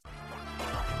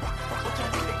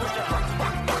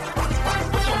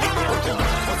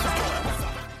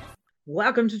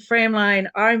Welcome to Frameline.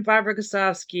 I'm Barbara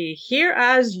Gosowski, here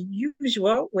as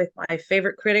usual with my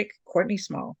favorite critic, Courtney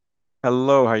Small.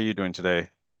 Hello, how are you doing today?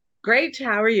 Great.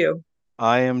 How are you?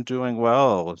 I am doing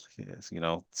well. Yes,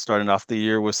 starting off the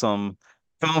year with some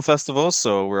film festivals,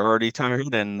 so we're already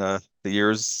tired and the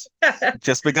year's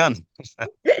just begun.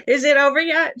 Is it over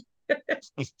yet?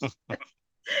 It's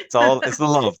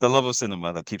the love of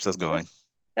cinema that keeps us going.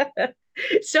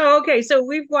 So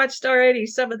we've watched already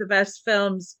some of the best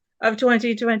films of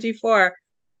 2024.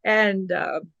 And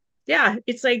yeah,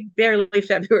 it's like barely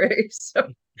February.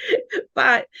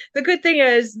 But the good thing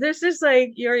is, this is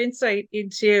like your insight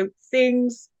into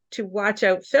things to watch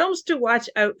out, films to watch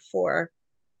out for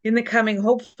in the coming,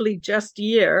 hopefully just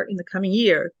year, in the coming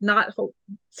year. Not hope.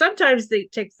 Sometimes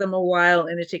it takes them a while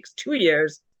and it takes 2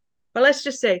 years. But let's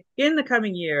just say in the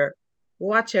coming year,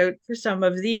 watch out for some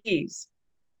of these.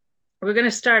 We're going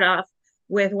to start off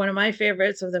with one of my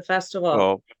favorites of the festival.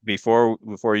 Well, before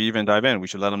you even dive in, we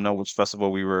should let them know which festival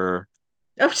we were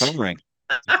Oh, covering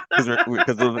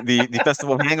because of the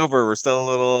festival hangover. We're still a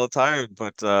little tired,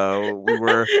 but we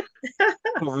were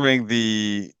covering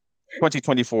the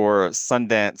 2024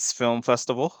 Sundance Film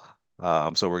Festival.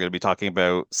 So we're going to be talking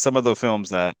about some of the films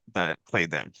that played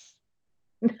there.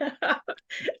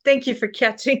 thank you for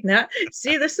catching that.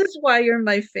 See, this is why you're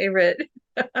my favorite.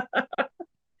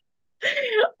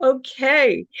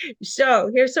 Okay,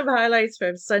 so here's some highlights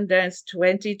from Sundance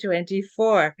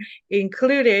 2024,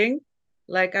 including,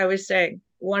 like I was saying,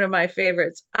 one of my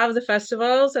favorites of the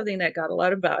festival, something that got a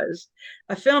lot of buzz,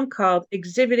 a film called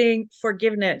Exhibiting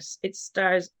Forgiveness. It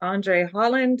stars Andre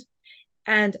Holland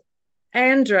and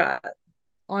Andra,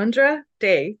 Andra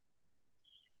Day.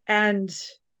 And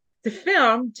the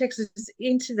film takes us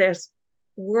into this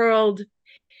world,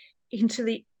 into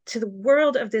the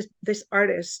world of this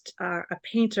artist, a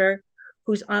painter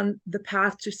who's on the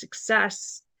path to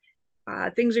success.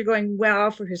 Things are going well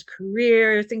for his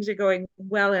career. Things are going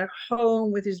well at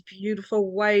home with his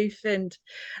beautiful wife, and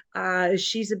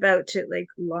she's about to like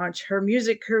launch her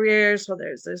music career. So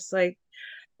there's this like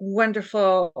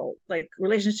wonderful like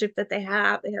relationship that they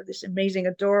have. They have this amazing,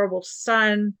 adorable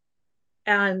son,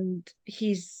 and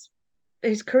he's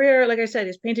his career, like I said,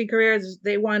 his painting career.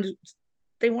 They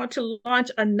want to launch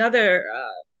another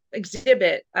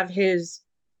exhibit of his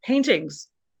paintings.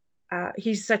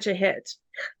 He's such a hit.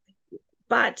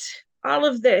 But all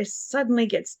of this suddenly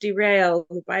gets derailed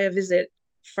by a visit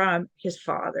from his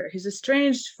father, his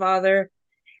estranged father.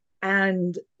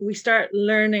 And we start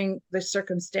learning the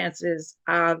circumstances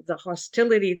of the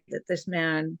hostility that this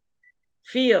man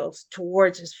feels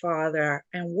towards his father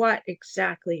and what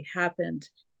exactly happened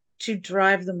to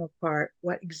drive them apart,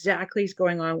 what exactly is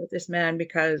going on with this man,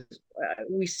 because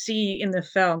we see in the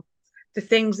film the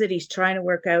things that he's trying to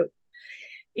work out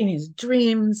in his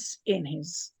dreams, in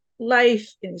his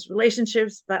life, in his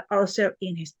relationships, but also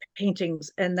in his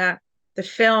paintings. And that the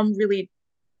film really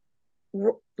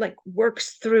like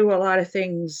works through a lot of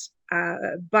things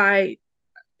by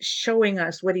showing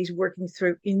us what he's working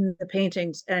through in the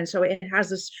paintings. And so it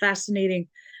has this fascinating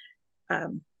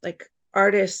like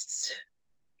artist's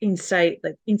insight,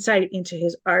 like insight into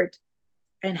his art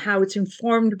and how it's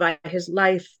informed by his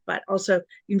life, but also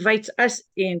invites us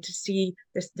in to see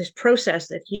this process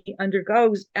that he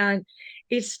undergoes. And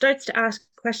it starts to ask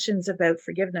questions about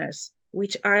forgiveness,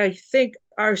 which I think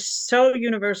are so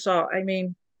universal. I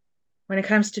mean, when it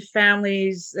comes to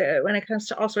families, when it comes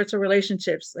to all sorts of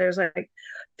relationships, there's like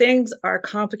things are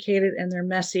complicated and they're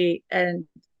messy, and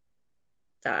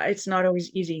it's not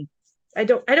always easy. I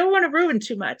don't want to ruin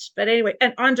too much, but anyway,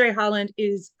 and Andre Holland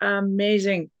is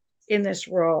amazing in this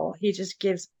role. He just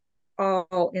gives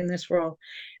all in this role,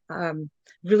 um,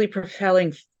 really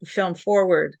propelling film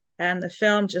forward. And the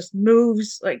film just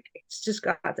moves, like it's just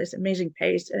got this amazing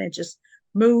pace, and it just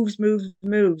moves, moves,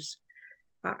 moves.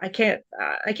 I can't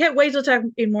wait to talk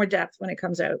in more depth when it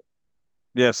comes out.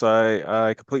 Yes,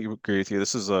 I completely agree with you.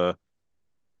 This is a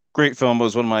great film. It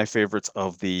was one of my favorites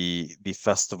of the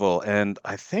festival, and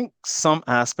I think some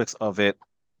aspects of it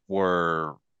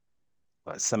were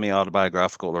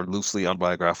semi-autobiographical or loosely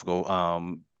autobiographical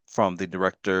from the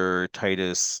director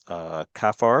Titus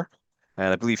Kaphar,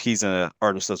 and I believe he's an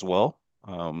artist as well.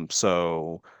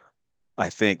 So I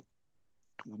think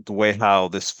the way how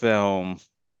this film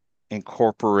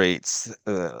incorporates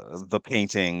the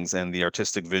paintings and the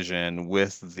artistic vision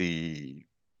with the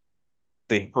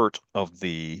hurt of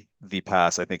the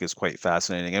past, I think is quite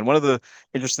fascinating. And one of the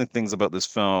interesting things about this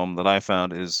film that I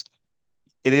found is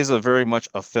it is a very much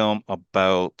a film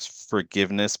about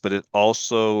forgiveness, but it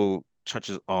also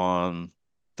touches on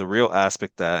the real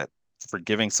aspect that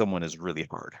forgiving someone is really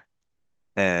hard.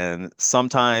 And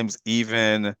sometimes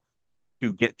even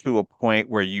to get to a point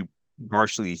where you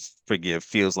partially forgive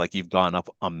feels like you've gone up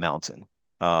a mountain.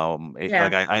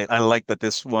 Yeah. I like that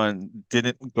this one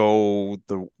didn't go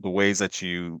the ways that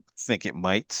you think it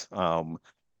might.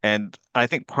 And I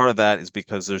think part of that is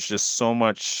because there's just so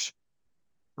much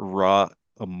raw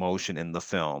emotion in the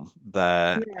film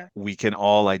that Yeah. we can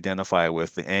all identify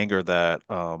with the anger that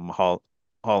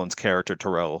Holland's character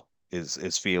Terrell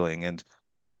is feeling. And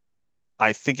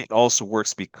I think it also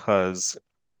works because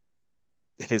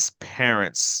his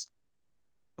parents,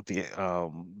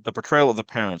 the portrayal of the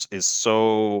parents is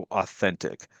so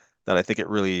authentic that I think it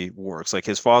really works. Like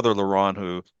his father, Laurent,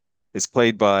 who is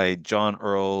played by John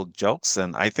Earl Jelks,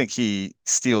 and I think he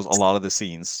steals a lot of the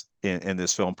scenes in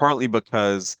this film, partly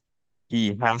because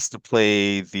he has to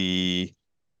play the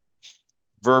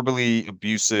verbally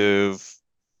abusive,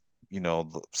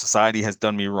 society has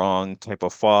done me wrong type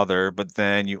of father, but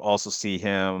then you also see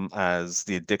him as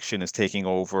the addiction is taking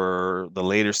over the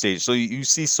later stage. So you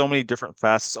see so many different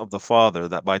facets of the father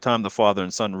that by the time the father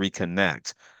and son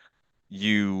reconnect,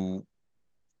 you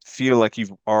feel like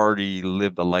you've already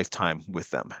lived a lifetime with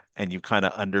them and you kind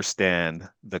of understand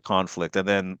the conflict. And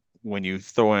then when you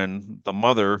throw in the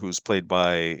mother, who's played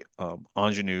by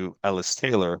Ingenue Ellis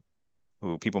Taylor,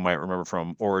 who people might remember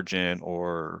from Origin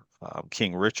or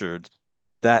King Richard,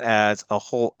 that adds a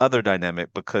whole other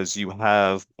dynamic because you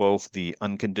have both the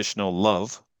unconditional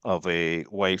love of a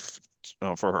wife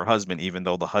for her husband, even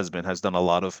though the husband has done a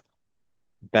lot of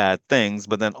bad things,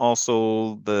 but then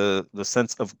also the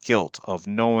sense of guilt of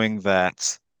knowing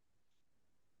that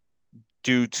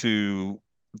due to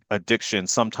addiction,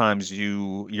 sometimes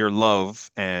your love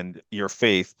and your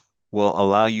faith will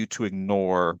allow you to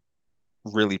ignore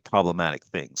really problematic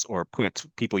things or put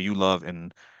people you love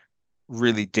in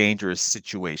really dangerous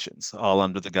situations, all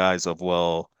under the guise of,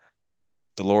 well,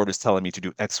 the Lord is telling me to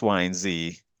do X, Y, and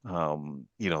Z. And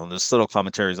there's little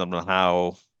commentaries on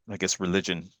how I guess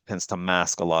religion tends to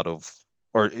mask a lot of,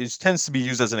 or it tends to be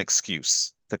used as an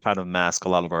excuse to kind of mask a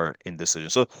lot of our indecision.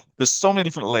 So there's so many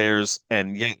different layers,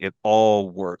 and yet it all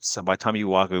works. And by the time you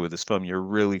walk away with this film, you're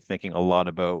really thinking a lot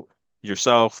about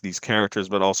yourself, these characters,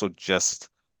 but also just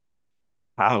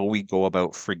how we go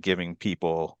about forgiving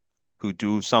people who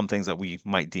do some things that we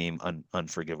might deem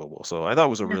unforgivable. So I thought it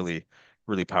was a Yes. really,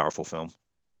 really powerful film.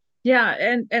 Yeah,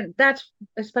 and that's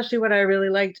especially what I really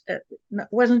liked. It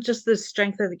wasn't just the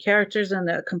strength of the characters and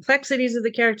the complexities of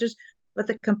the characters, but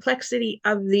the complexity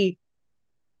of the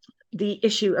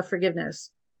issue of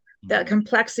forgiveness, the Mhm.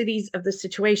 complexities of the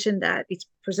situation that it's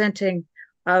presenting,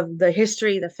 of the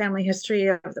history, the family history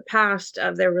of the past,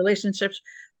 of their relationships,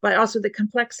 but also the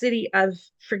complexity of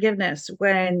forgiveness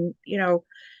when,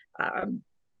 um,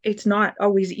 it's not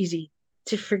always easy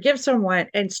to forgive someone.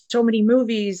 And so many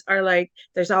movies are like,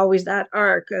 there's always that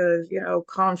arc of,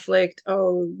 conflict.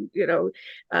 Oh,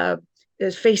 uh,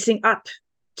 is facing up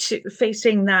to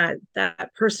facing that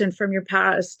person from your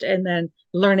past and then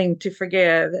learning to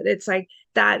forgive. It's like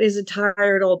that is a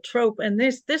tired old trope. And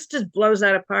this just blows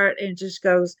that apart and just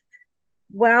goes,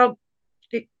 well,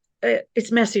 it,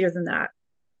 it's messier than that,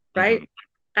 Mhm. right?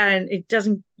 And it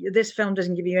doesn't. This film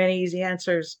doesn't give you any easy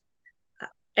answers,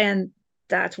 and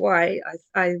that's why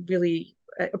I really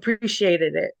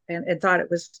appreciated it and thought it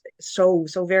was so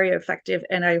very effective.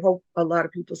 And I hope a lot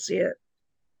of people see it.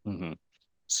 Mhm.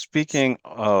 Speaking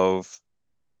of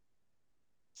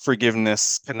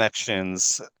forgiveness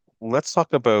connections, let's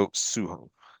talk about Suho.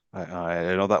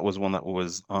 I know that was one that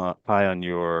was high on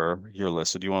your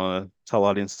list. So do you want to tell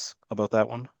audience about that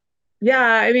one? Yeah,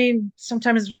 I mean,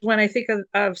 sometimes when I think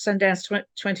of Sundance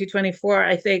 2024,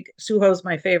 I think Suho's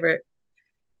my favorite,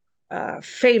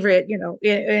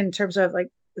 in terms of like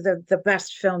the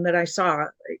best film that I saw.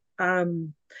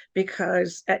 Um,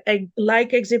 because I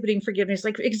like exhibiting forgiveness.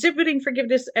 Like exhibiting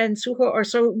forgiveness and Suho are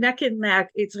so neck and neck.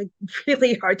 It's like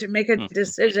really hard to make a Mhm.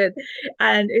 decision,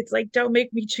 and it's like don't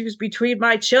make me choose between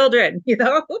my children.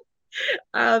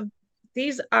 Um,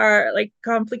 these are like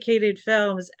complicated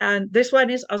films, and this one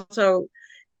is also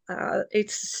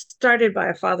it's started by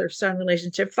a father-son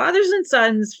relationship. Fathers and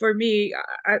sons, for me,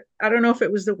 I don't know if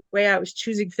it was the way I was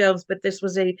choosing films, but this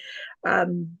was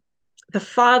um, the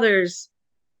fathers'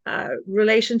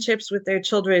 relationships with their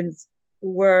children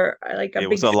were like a It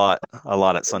was big thing a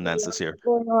lot at Sundance this year.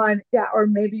 going on. Yeah, or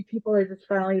maybe people are just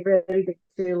finally ready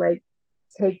to like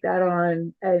take that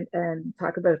on and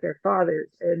talk about their fathers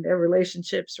and their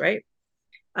relationships, right?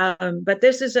 But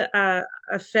this is a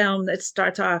film that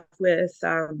starts off with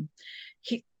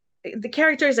he the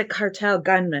character is a cartel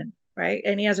gunman, right?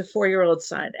 And he has a 4-year old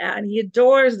son, and he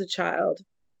adores the child,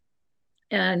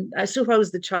 and Suho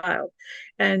is the child,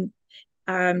 and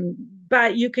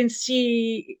but you can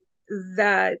see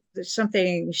that there's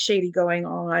something shady going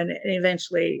on, and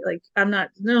eventually, like, I'm not,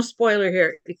 no spoiler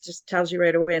here, it just tells you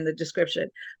right away in the description,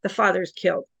 the father's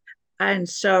killed. And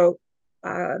so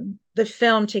the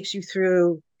film takes you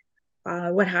through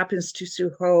what happens to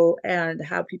Suho and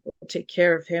how people take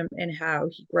care of him and how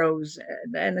he grows,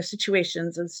 and the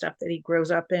situations and stuff that he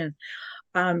grows up in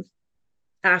um,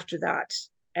 after that.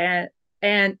 And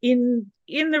in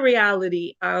the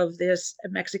reality of this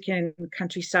Mexican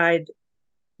countryside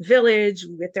village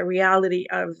with the reality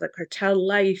of the cartel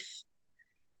life.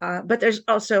 But there's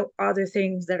also other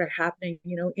things that are happening,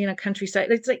 in a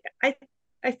countryside. It's like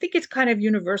I think it's kind of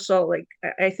universal. Like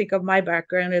I think of my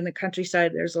background in the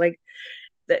countryside. There's like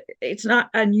it's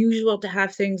not unusual to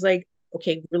have things like,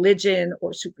 okay, religion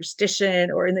or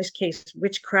superstition, or in this case,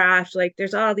 witchcraft. Like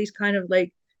there's all these kind of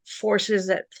like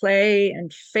forces at play,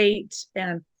 and fate,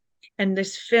 and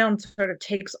this film sort of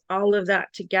takes all of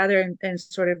that together, and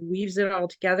sort of weaves it all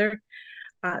together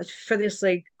for this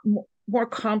like more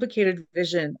complicated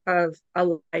vision of a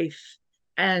life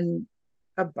and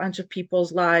a bunch of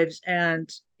people's lives,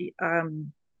 and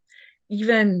um,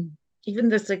 even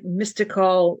this like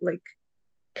mystical like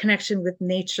connection with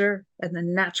nature and the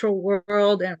natural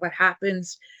world, and what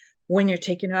happens when you're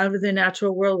taken out of the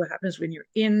natural world, what happens when you're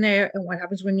in there, and what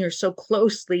happens when you're so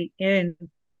closely in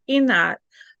that.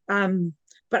 um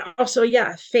but also,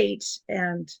 yeah, fate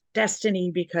and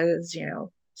destiny, because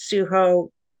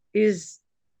Suho is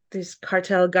this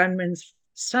cartel gunman's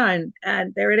son,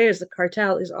 and there it is, the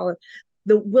cartel is all,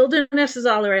 the wilderness is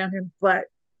all around him, but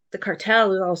the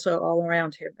cartel is also all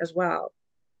around him as well,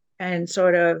 and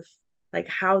sort of like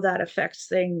how that affects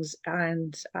things,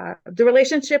 and the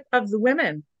relationship of the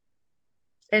women,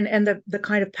 and the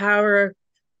kind of power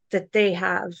that they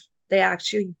have. They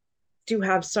actually do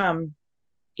have some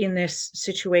in this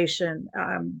situation.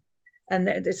 And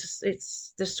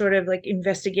it's this sort of like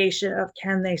investigation of,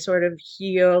 can they sort of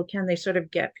heal, can they sort of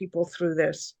get people through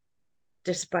this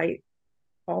despite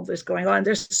all this going on.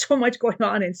 There's so much going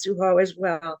on in Suho as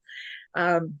well.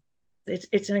 um,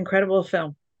 it's an incredible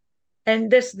film, and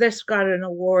this got an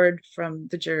award from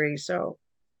the jury, so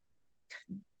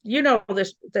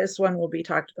this one will be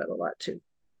talked about a lot too.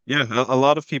 Yeah, a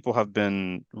lot of people have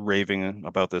been raving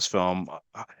about this film.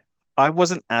 I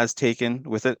wasn't as taken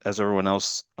with it as everyone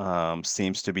else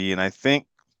seems to be, and I think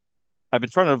I've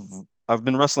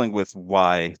been wrestling with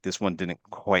why this one didn't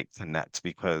quite connect,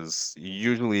 because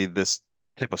usually this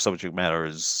type of subject matter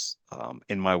is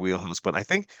in my wheelhouse, but I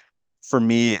think for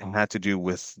me it had to do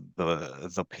with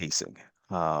the pacing.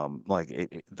 Like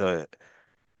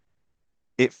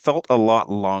it felt a lot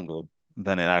longer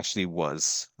than it actually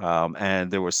was.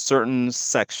 And there were certain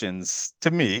sections,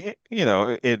 to me,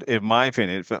 in my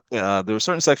opinion, there were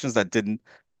certain sections that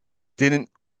didn't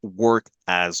work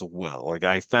as well. Like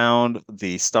I found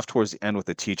the stuff towards the end with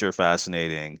the teacher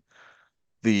fascinating.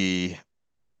 The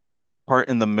part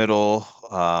in the middle,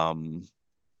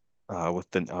 with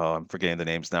I'm forgetting the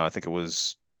names now. I think it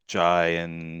was Jai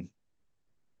and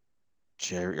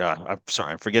Jerry, I'm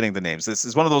sorry, I'm forgetting the names. This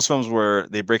is one of those films where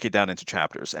they break it down into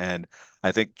chapters, and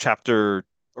I think chapter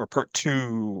or part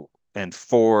two and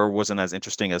four wasn't as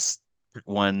interesting as part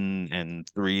one and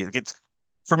three. Like, it's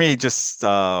for me, just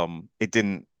it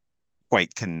didn't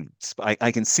quite can.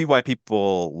 I can see why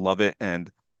people love it,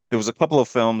 and there was a couple of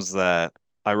films that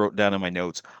I wrote down in my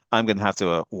notes. I'm gonna have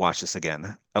to watch this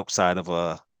again outside of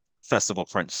a festival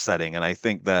French setting, and I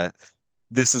think that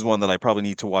this is one that I probably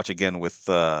need to watch again with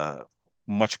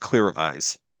much clearer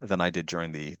eyes than I did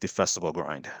during the festival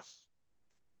grind.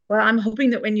 Well, I'm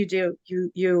hoping that when you do,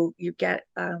 you get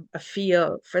a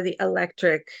feel for the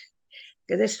electric.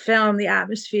 This film, the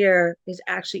atmosphere is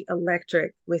actually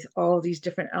electric with all these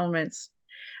different elements.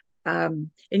 And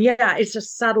yeah, it's a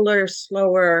subtler,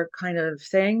 slower kind of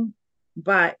thing,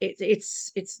 but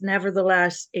it's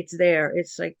nevertheless, it's there.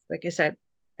 It's like I said,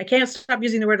 I can't stop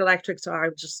using the word electric, so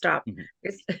I'll just stop. Mhm.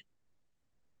 It's,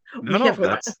 we No, no, have a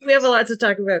lot. We have a lot to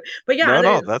talk about. But yeah, no,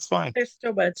 no, that's fine. there's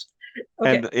so much.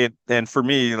 Okay. And for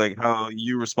me, like how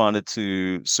you responded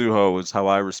to Suho was how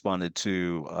I responded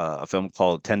to a film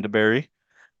called Tendaberry.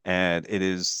 And it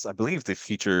is, I believe, the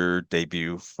feature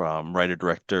debut from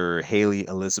writer-director Haley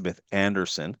Elizabeth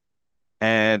Anderson.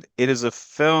 And it is a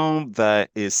film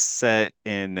that is set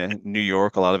in New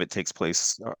York. A lot of it takes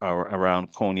place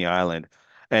around Coney Island.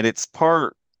 And it's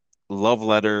part love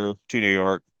letter to New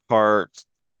York, part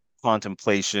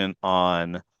contemplation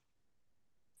on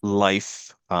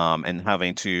life, and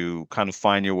having to kind of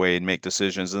find your way and make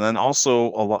decisions. And then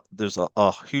also there's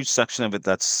a huge section of it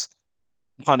that's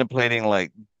contemplating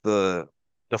like the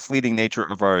the fleeting nature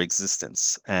of our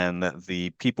existence and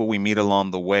the people we meet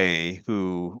along the way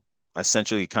who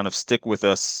essentially kind of stick with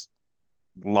us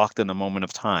locked in a moment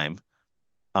of time,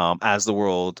 as the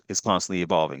world is constantly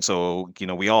evolving. So,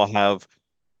 we all have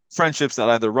friendships that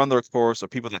either run their course or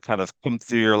people that kind of come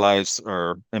through your lives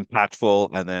are impactful,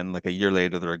 and then like a year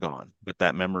later they're gone, but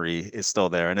that memory is still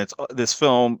there. And this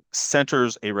film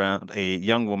centers around a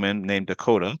young woman named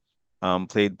Dakota,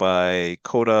 played by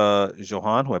Coda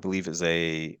Johan, who I believe is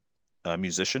a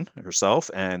musician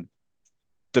herself. And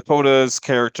Dakota's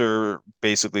character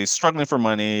basically is struggling for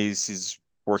money. She's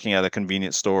working at a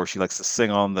convenience store. She likes to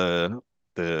sing on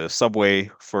the subway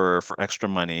for extra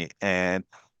money. And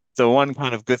the one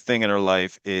kind of good thing in her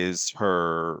life is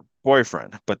her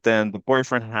boyfriend. But then the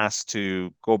boyfriend has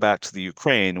to go back to the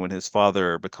Ukraine when his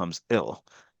father becomes ill.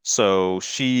 So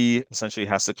she essentially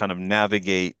has to kind of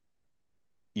navigate,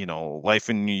 life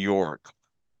in New York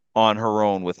on her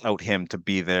own without him to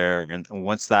be there. And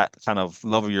once that kind of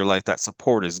love of your life, that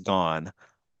support is gone,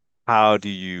 how do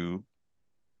you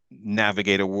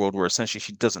navigate a world where essentially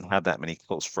she doesn't have that many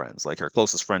close friends? Like her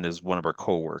closest friend is one of her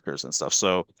coworkers and stuff.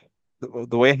 So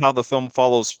the way how the film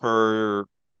follows her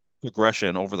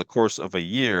progression over the course of a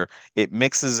year, it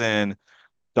mixes in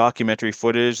documentary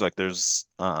footage. Like there's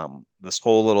this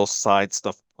whole little side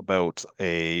stuff about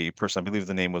a person, I believe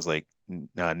the name was like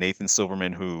Nathan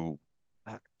Silverman, who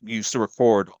used to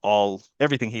record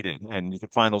everything he did, and you can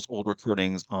find those old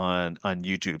recordings on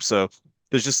YouTube. So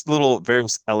there's just little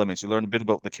various elements. You learn a bit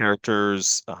about the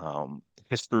characters,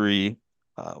 history.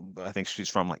 I think she's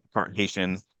from like part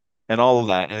Haitian, and all of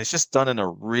that, and it's just done in a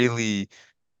really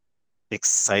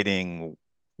exciting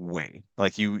way.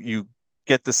 Like you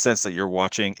get the sense that you're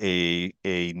watching a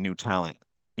new talent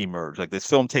emerge. Like this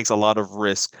film takes a lot of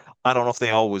risk. I don't know if they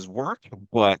always work,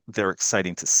 but they're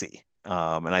exciting to see.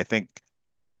 And I think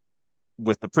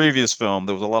with the previous film,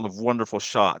 there was a lot of wonderful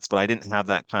shots, but I didn't have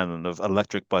that kind of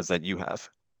electric buzz that you have.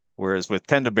 Whereas with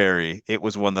Tendaberry, it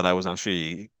was one that I was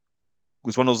actually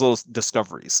was one of those little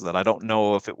discoveries that I don't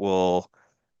know if it will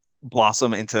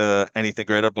blossom into anything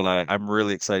greater, but I'm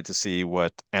really excited to see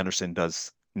what Anderson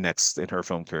does next in her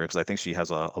film career because I think she has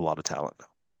a lot of talent.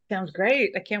 Sounds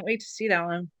great. I can't wait to see that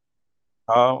one.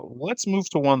 Let's move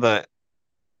to one that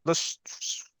let's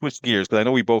switch gears because I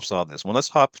know we both saw this one. Let's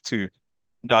hop to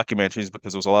documentaries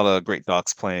because there was a lot of great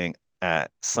docs playing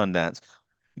at Sundance.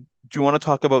 Do you want to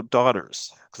talk about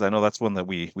Daughters? Because I know that's one that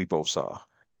we both saw.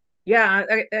 Yeah,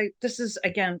 this is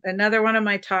again another one of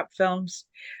my top films.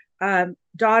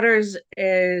 Daughters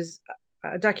is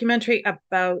a documentary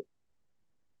about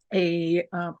a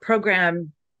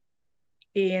program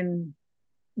in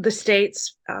the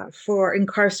states for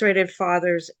incarcerated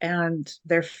fathers and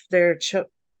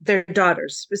their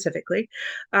daughters specifically,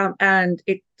 and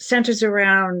it centers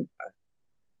around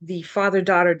the father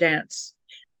daughter dance.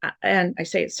 And I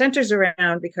say it centers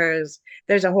around because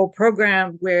there's a whole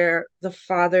program where the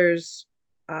fathers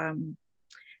um,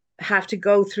 have to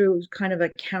go through kind of a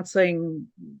counseling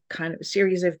kind of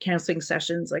series of counseling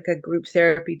sessions, like a group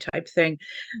therapy type thing,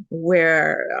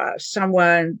 where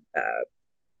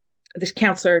this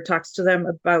counselor talks to them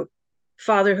about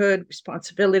fatherhood,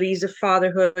 responsibilities of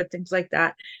fatherhood, things like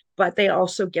that. But they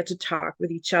also get to talk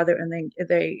with each other, and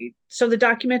so the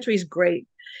documentary is great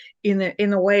in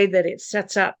the way that it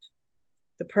sets up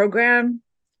the program,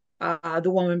 the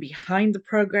woman behind the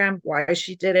program, why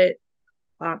she did it.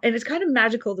 And it's kind of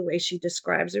magical the way she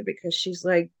describes her because she's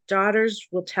like, daughters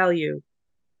will tell you,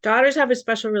 daughters have a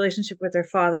special relationship with their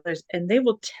fathers, and they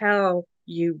will tell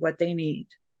you what they need.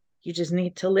 You just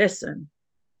need to listen.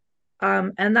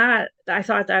 And that I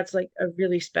thought that's like a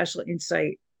really special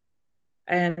insight.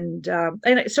 And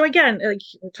so again, like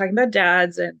we're talking about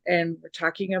dads, and we're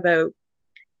talking about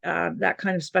that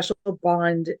kind of special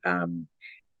bond.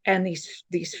 And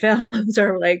these films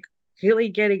are like really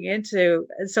getting into,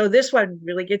 and so this one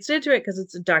really gets into it because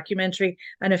it's a documentary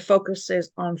and it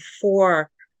focuses on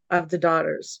four of the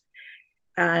daughters,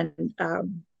 and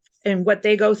and what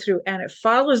they go through, and it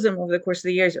follows them over the course of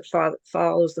the years. It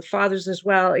follows the fathers as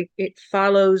well. It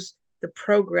follows the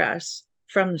progress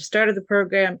from the start of the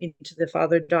program into the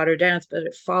father daughter dance, but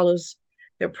it follows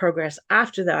their progress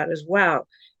after that as well.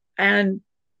 And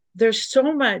there's so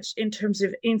much in terms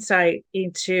of insight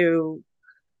into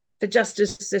the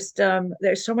justice system.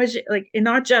 There's so much, like, in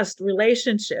not just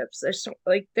relationships. There's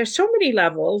so many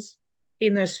levels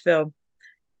in this film.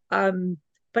 Um,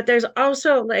 but there's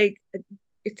also like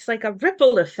it's like a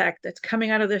ripple effect that's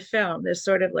coming out of the film. There's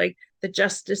sort of like the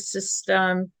justice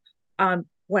system,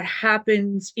 what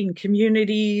happens in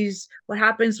communities, what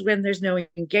happens when there's no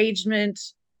engagement,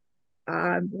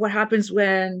 what happens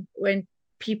when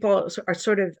people are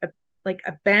sort of like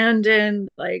abandoned,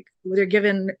 like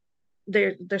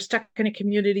they're stuck in a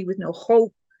community with no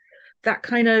hope. that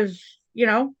kind of, you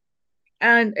know,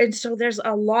 and so there's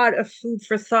a lot of food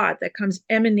for thought that comes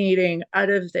emanating out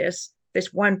of this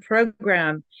one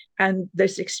program and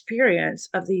this experience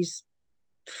of these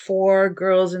four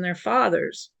girls and their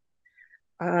fathers,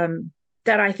 um,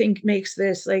 that I think makes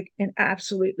this like an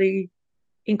absolutely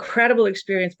incredible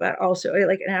experience, but also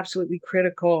like an absolutely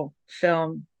critical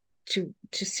film to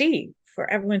see for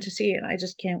everyone to see. And I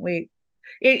just can't wait.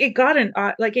 It got an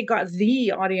like it got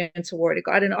the audience award. It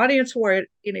got an audience award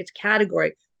in its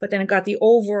category, but then it got the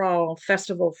overall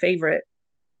festival favorite.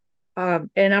 And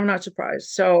I'm not surprised.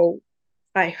 So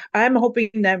I'm hoping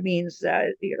that means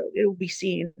that it will be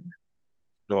seen.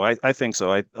 No, I think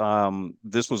so.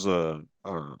 This was a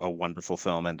wonderful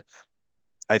film, and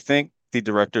I think the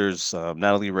directors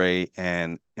Natalie Ray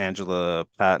and Angela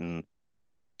Patton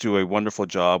do a wonderful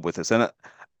job with this. And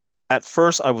at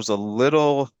first, I was a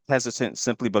little hesitant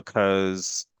simply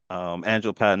because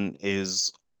Angela Patton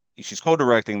is she's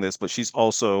co-directing this, but she's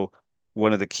also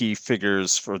one of the key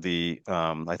figures for the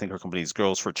I think her company is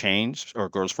Girls for Change or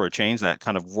Girls for a Change that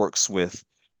kind of works with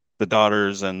the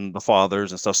daughters and the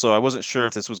fathers and stuff. So I wasn't sure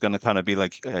if this was going to kind of be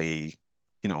like hey,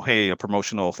 a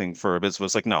promotional thing for a business. But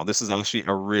it's like, no, this is actually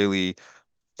a really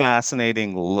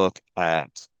fascinating look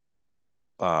at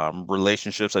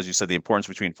relationships, as you said, the importance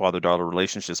between father-daughter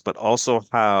relationships, but also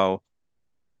how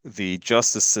the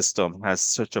justice system has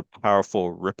such a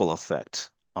powerful ripple effect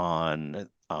on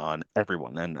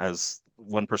everyone. And as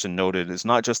one person noted, it's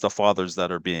not just the fathers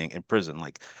that are being imprisoned.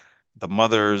 Like the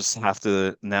mothers have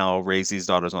to now raise these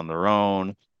daughters on their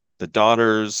own. The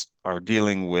daughters are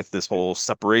dealing with this whole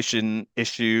separation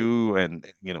issue, and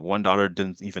one daughter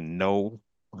didn't even know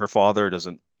her father,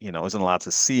 isn't allowed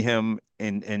to see him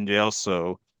in jail.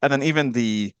 So, and then even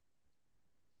the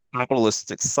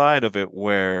capitalistic side of it,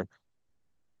 where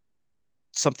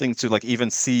something to like even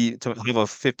see to have a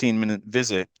 15-minute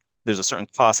visit, there's a certain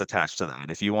cost attached to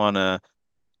that. If you want to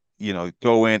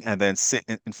go in and then sit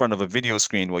in front of a video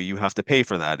screen, well, you have to pay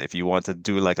for that. If you want to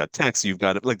do like a text, you've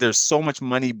got to like there's so much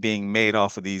money being made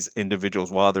off of these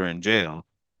individuals while they're in jail.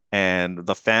 And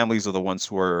the families are the ones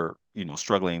who are,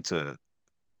 struggling to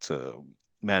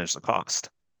manage the cost.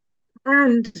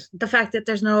 And the fact that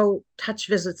there's no touch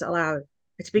visits allowed.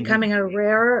 It's Mhm. becoming a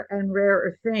rarer and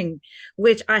rarer thing,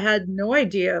 which I had no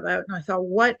idea about. And I thought,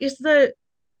 what is the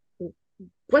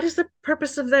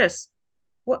purpose of this?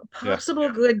 What Yeah. possible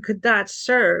good could that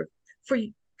serve? For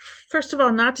first of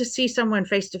all, not to see someone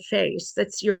face to face,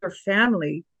 that's your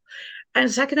family.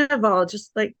 And second of all,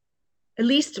 just like at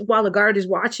least while the guard is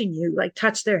watching you, like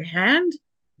touch their hand.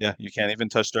 Yeah, you can't even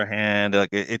touch their hand. Like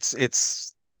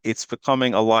it's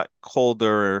becoming a lot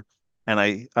colder, and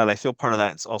I feel part of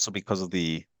that is also because of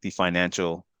the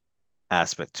financial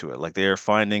aspect to it. Like they're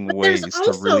finding But there's ways to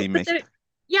also, really but make. there,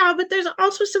 yeah, but there's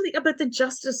also something about the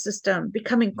justice system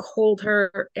becoming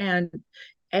colder and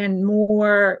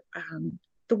more.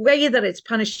 The way that it's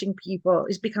punishing people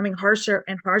is becoming harsher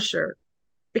and harsher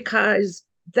because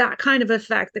that kind of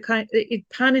effect,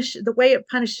 the way it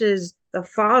punishes the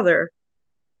father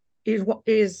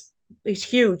is is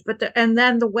huge. And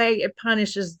then the way it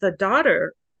punishes the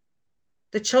daughter,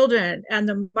 the children, and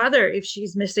the mother if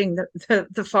she's missing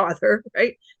the father,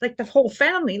 right? Like the whole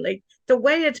family, like the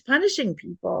way it's punishing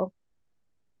people.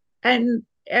 And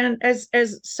as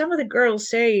some of the girls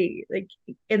say, like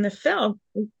in the film,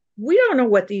 we don't know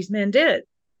what these men did.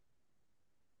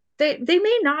 They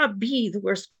may not be the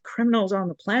worst criminals on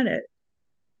the planet,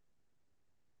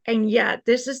 and yet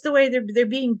this is the way they're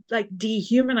being like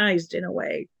dehumanized in a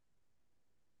way,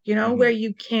 where Mhm.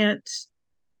 you can't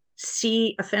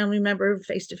see a family member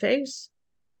face to face.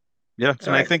 Yeah,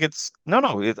 and I Sorry, think it's no,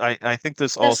 no. I think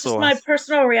this that's just also my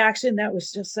personal reaction. That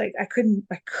was just like I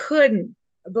couldn't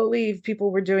believe people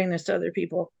were doing this to other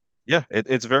people. yeah,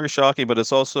 it's very shocking, but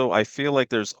it's also I feel like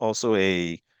there's also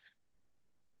a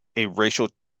racial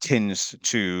tinge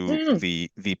to Mm,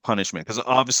 the punishment because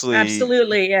obviously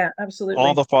absolutely, yeah, all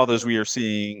absolutely. the fathers we are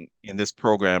seeing in this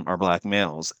program are black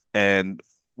males, and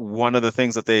one of the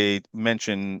things that they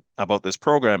mention about this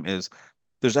program is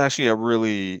there's actually a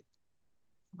really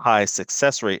high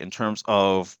success rate in terms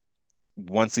of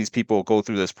once these people go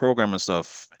through this program and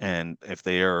stuff, and if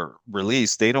they are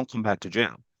released, they don't come back to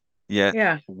jail. Yet,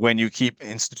 Yeah. when you keep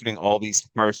instituting all these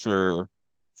harsher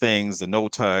things, the no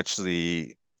touch,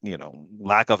 the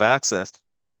lack of access,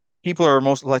 people are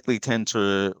most likely tend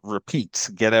to repeat,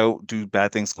 get out, do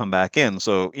bad things, come back in.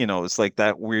 So, it's like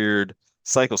that weird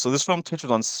cycle. So this film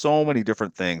touches on so many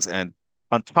different things, and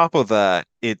on top of that,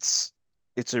 it's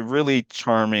a really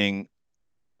charming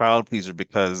crowd pleaser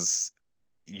because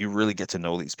you really get to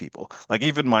know these people. Like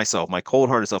even myself, my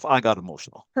cold-hearted self, I got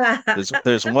emotional.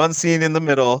 There's one scene in the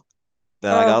middle.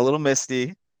 Then I got a Oh, little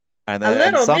misty, and a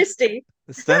then little some. misty.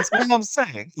 That's what I'm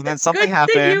saying. And then something Good thing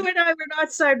happened. you and I were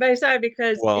not side by side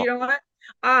because you Well, know what?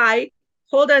 I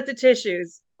pulled out the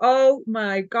tissues. Oh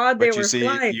my God, they but you were see,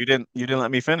 flying. you didn't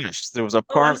let me finish. There was a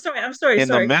Oh, I'm part sorry. I'm sorry. in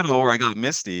the Sorry. middle where I got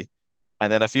misty,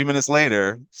 and then a few minutes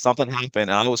later, something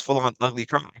happened, and I was full on ugly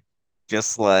cry,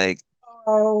 just like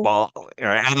Oh, ball.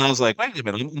 Right? And I was like, wait a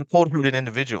minute, I'm a cold-hearted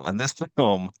individual, and this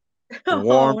film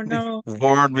warned oh no.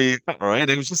 warned me. Right?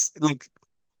 It was just like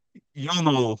you'll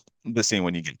know the scene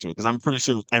when you get to it, because I'm pretty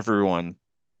sure everyone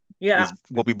Yeah. is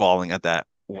will be bawling at that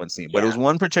one scene. But it was Yeah.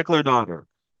 one particular daughter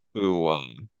who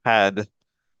had,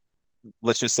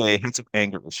 let's just say, had some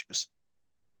anger issues.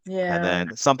 And Yeah.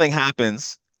 then something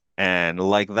happens, and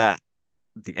like that,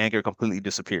 the anger completely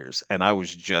disappears. And I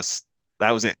was just,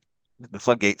 that was it. The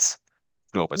floodgates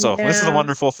open. So this is a Yeah.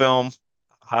 wonderful film.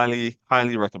 Highly,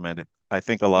 highly recommended. I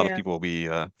think a lot of Yeah. people will be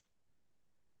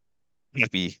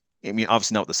happy. I mean,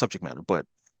 obviously not with the subject matter, but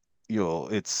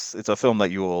it's a film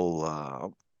that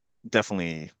you'll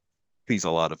definitely please a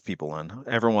lot of people, and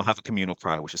everyone will have a communal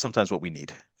cry, which is sometimes what we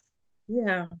need.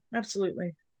 Yeah.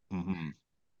 Absolutely. hmm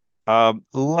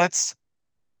let's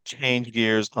change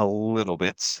gears a little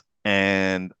bit,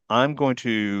 and I'm going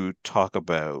to talk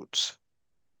about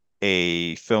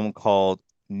a film called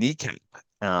Kneecap.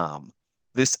 Um,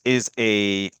 this is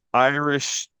a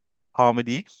Irish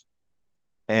comedy,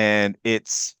 and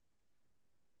it's,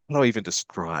 how do I even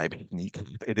describe Kneecap?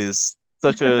 It is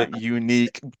such a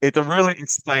unique, it's a really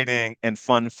exciting and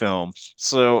fun film.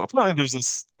 So apparently there's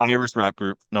this Irish rap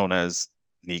group known as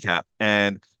Kneecap,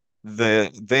 and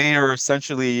they are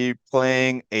essentially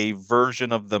playing a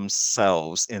version of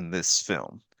themselves in this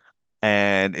film.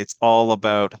 And it's all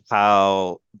about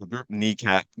how the group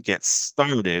Kneecap gets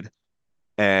started,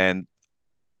 and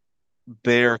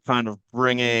they're kind of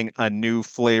bringing a new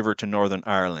flavor to Northern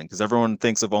Ireland because everyone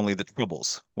thinks of only the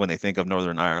Troubles when they think of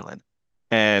Northern Ireland.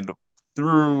 And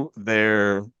through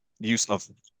their use of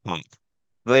pop,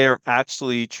 they are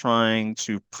actually trying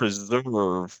to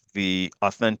preserve the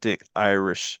authentic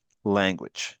Irish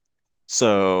language.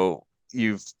 So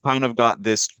you've kind of got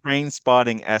this train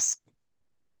spotting-esque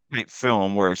type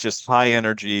film where it's just high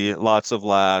energy, lots of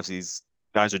laughs. These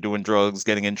guys are doing drugs,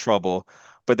 getting in trouble.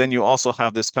 But then you also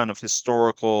have this kind of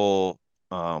historical,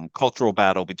 cultural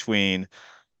battle between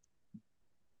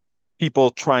people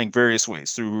trying various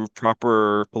ways through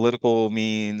proper political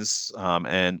means,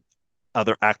 and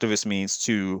other activist means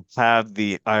to have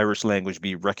the Irish language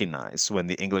be recognized when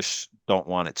the English don't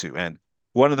want it to. And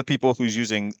one of the people who's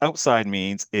using outside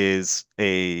means is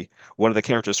a one of the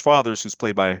characters' fathers, who's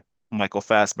played by Michael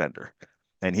Fassbender.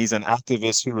 And he's an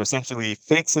activist who essentially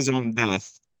fakes his own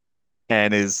death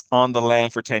and is on the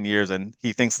land for 10 years. And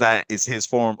he thinks that is his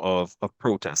form of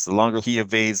protest. The longer he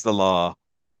evades the law,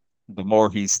 the more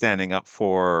he's standing up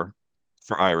for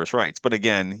Irish rights. But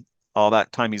again, all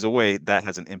that time he's away, that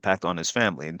has an impact on his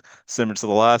family. And similar to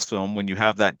the last film, when you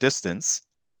have that distance,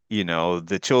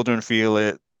 the children feel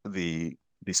it, the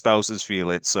spouses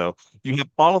feel it. So you have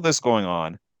all of this going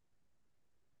on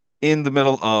in the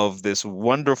middle of this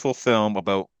wonderful film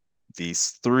about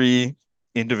these three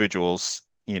individuals,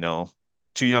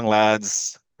 two young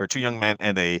lads or two young men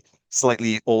and a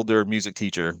slightly older music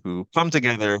teacher who come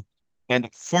together and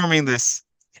forming this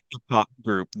hip hop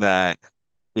group that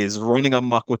is running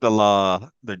amok with the law.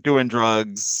 They're doing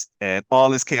drugs, and all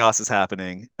this chaos is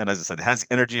happening. And as I said, it has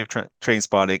the energy of train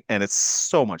spotting, and it's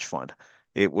so much fun.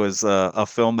 It was a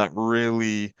film that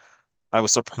really, I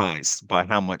was surprised by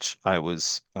how much I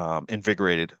was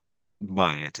invigorated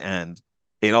by it. And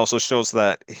it also shows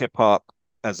that hip hop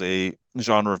as a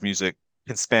genre of music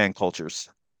can span cultures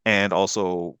and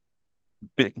also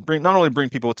bring not only bring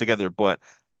people together, but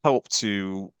help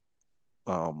to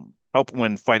help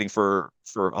when fighting for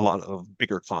a lot of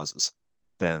bigger causes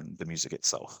than the music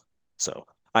itself. So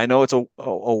I know it's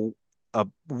a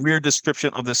weird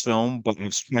description of this film, but I'm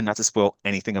just trying not to spoil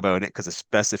anything about it because it's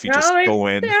best if you No, just it go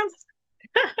in. sounds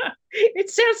it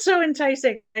sounds so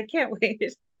enticing. I can't wait.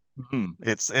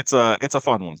 It's a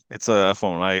fun one. It's a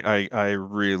fun one. I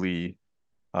really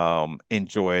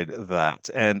enjoyed that.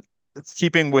 And it's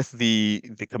keeping with the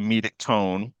comedic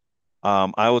tone,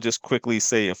 I will just quickly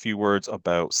say a few words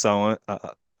about Selma.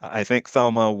 I think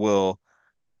Thelma will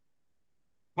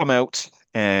come out,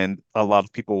 and a lot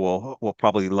of people will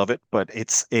probably love it. But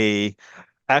it's a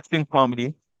action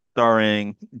comedy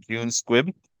starring June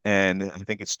Squibb, and I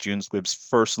think it's June Squibb's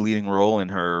first leading role in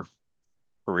her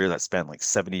career that spanned like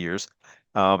 70 years.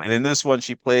 And in this one,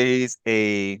 she plays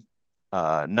a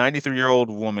 93-year-old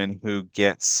woman who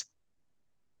gets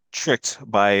tricked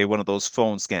by one of those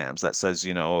phone scams that says,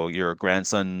 your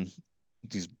grandson,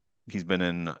 he's he's been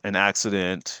in an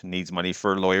accident, needs money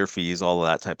for lawyer fees, all of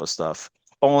that type of stuff.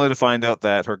 Only to find out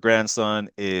that her grandson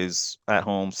is at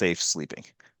home safe sleeping,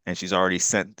 and she's already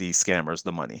sent these scammers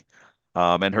the money.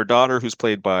 And her daughter, who's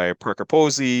played by Parker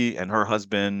Posey, and her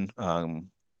husband,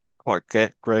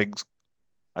 Greg,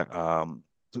 um,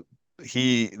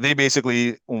 they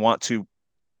basically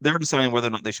they're deciding whether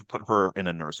or not they should put her in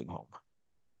a nursing home.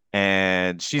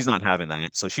 And she's not having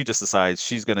that. So she just decides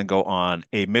she's going to go on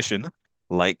a mission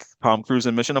like Tom Cruise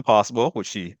in Mission Impossible, which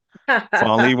she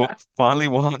fondly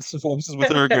wants with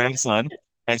her grandson,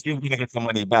 and she's going to get the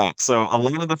money back. So a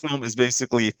lot of the film is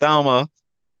basically Thelma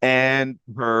and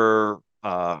her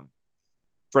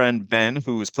friend Ben,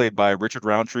 who is played by Richard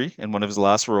Roundtree in one of his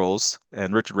last roles.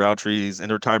 And Richard Roundtree's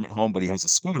in a retirement home, but he has a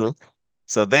scooter.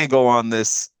 So they go on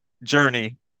this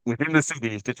journey within the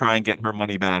city to try and get her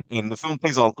money back. And the film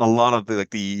plays a lot of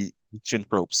the action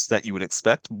tropes that you would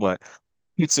expect, but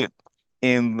puts it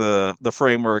in the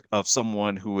framework of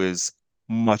someone who is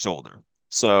much older.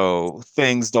 So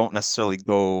things don't necessarily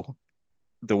go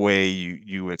the way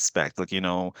you expect. Like,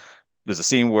 there's a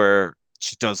scene where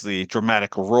she does the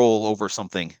dramatic roll over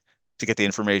something to get the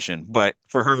information, but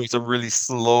for her, it's a really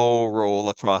slow roll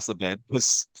across the bed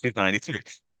because she's 93.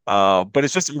 But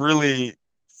it's just a really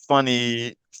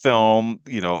funny film,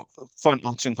 fun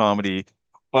action comedy,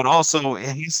 but also it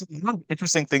has a lot of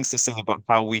interesting things to say about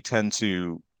how we tend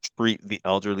to treat the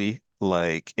elderly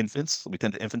like infants. We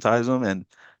tend to infantize them, and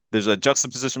there's a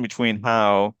juxtaposition between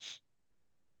how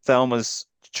Thelma's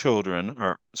children,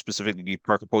 or specifically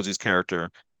Parker Posey's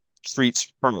character,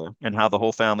 treats her and how the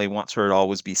whole family wants her to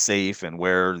always be safe and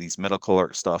wear these medical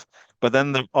alert stuff. But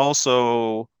then they're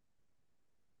also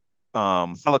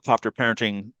helicopter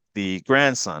parenting the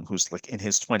grandson who's like in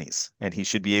his 20s and he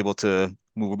should be able to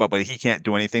move about, but he can't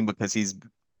do anything because he's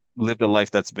lived a life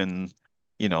that's been,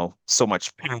 so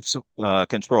much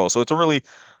control. So it's a really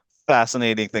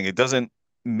fascinating thing. It doesn't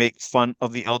make fun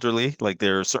of the elderly. Like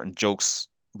there are certain jokes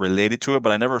related to it,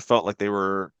 but I never felt like they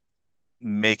were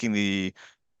making the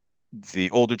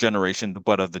older generation the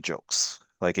butt of the jokes.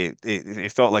 Like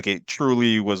it felt like it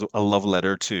truly was a love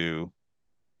letter to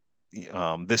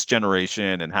this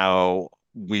generation and how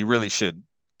we really should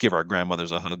give our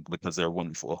grandmothers a hug because they're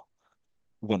wonderful,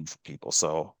 wonderful people.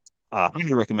 So I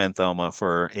highly recommend Thelma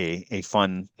for a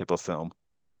fun type of film.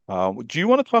 Do you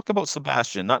want to talk about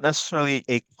Sebastian? Not necessarily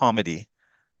a comedy,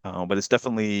 but it's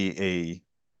definitely a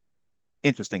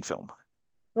interesting film.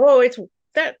 Oh, it's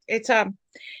an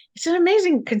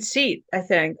amazing conceit, I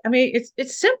think. I mean,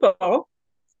 it's simple,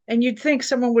 and you'd think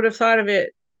someone would have thought of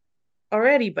it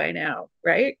already by now,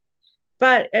 right?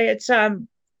 But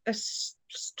it's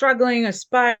struggling,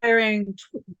 aspiring.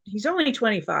 He's only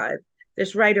 25.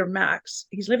 This writer Max.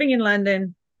 He's living in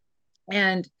London,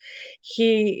 and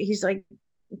he's like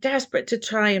desperate to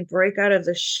try and break out of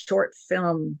the short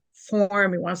film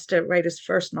form. He wants to write his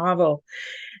first novel.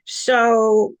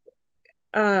 So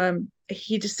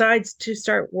he decides to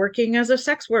start working as a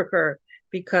sex worker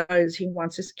because he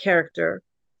wants his character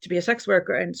to be a sex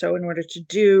worker. And so, in order to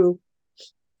do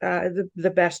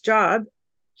the best job,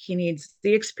 he needs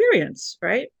the experience,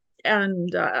 right?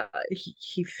 And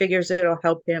he figures it'll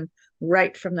help him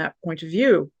right from that point of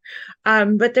view.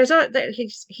 But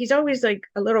he's always like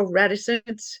a little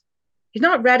reticent. He's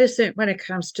not reticent when it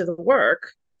comes to the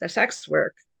work, the sex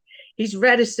work. He's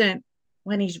reticent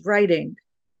when he's writing,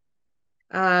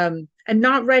 and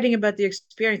not writing about the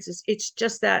experiences. It's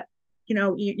just that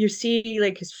you see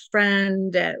like his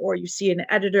friend, or you see an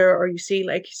editor, or you see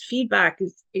like his feedback.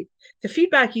 The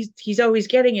feedback he's always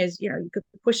getting is, you could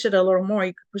push it a little more,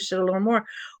 you could push it a little more,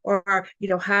 or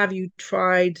have you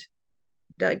tried,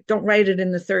 like, don't write it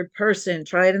in the third person,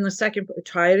 try it in the second,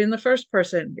 try it in the first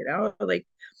person, like,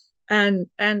 and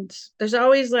there's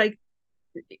always like,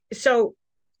 so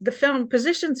the film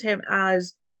positions him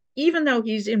as, even though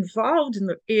he's involved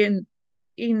in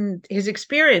his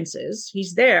experiences,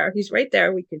 he's right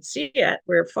there, we can see it,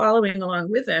 we're following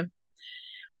along with him,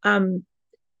 um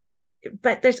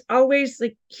but there's always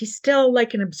like, he's still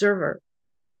like an observer,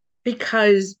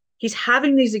 because he's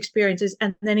having these experiences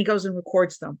and then he goes and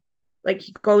records them, like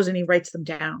he goes and he writes them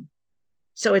down.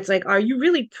 So it's like, are you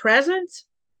really present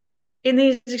in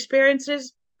these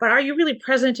experiences, but are you really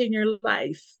present in your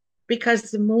life? Because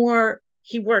the more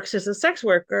he works as a sex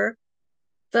worker,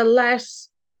 the less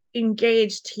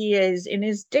engaged he is in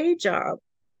his day job,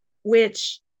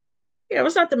 which,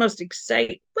 it's not the most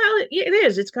exciting. Well, it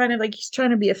is. It's kind of like he's trying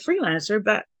to be a freelancer,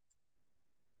 but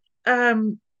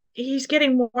um, he's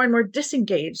getting more and more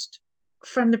disengaged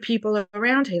from the people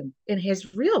around him in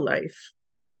his real life.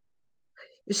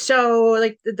 So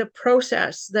like the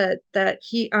process that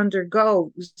he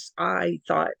undergoes, I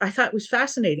thought was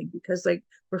fascinating because like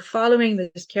we're following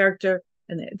this character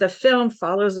and the film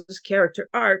follows this character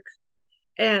arc,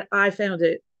 and I found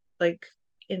it like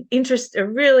a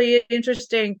really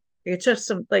interesting. It took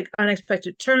some like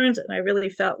unexpected turns, and I really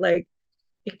felt like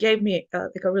it gave me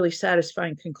like a really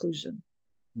satisfying conclusion,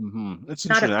 It's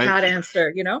not a interesting. pat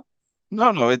answer, you know?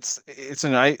 No, no, it's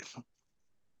an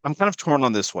I'm kind of torn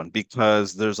on this one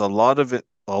because there's a lot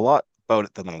about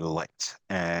it that I liked.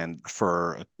 And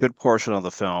for a good portion of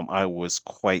the film, I was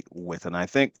quite with. And I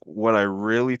think what I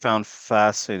really found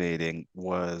fascinating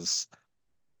was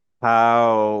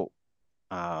how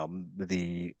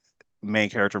the main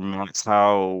character Max,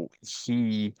 how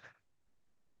he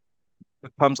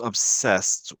becomes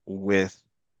obsessed with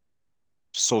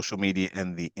social media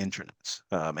and the internet.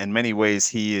 In many ways,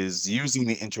 he is using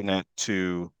the internet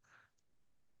to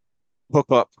hook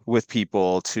up with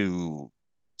people to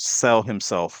sell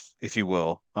himself, if you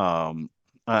will,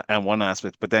 at one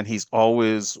aspect. But then he's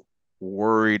always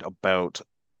worried about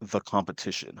the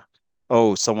competition.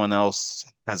 Oh, someone else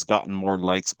has gotten more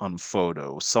likes on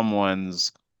photo. Someone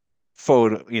has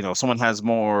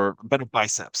better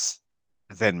biceps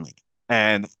than me.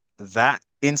 And that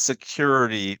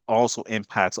insecurity also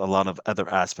impacts a lot of other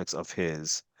aspects of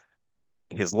his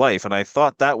life. And I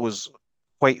thought that was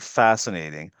quite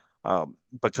fascinating,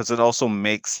 because it also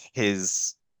makes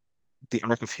the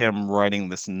arc of him writing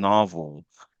this novel,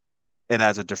 it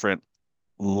adds a different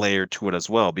layer to it as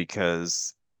well.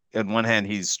 Because on one hand,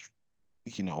 he's,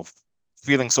 you know,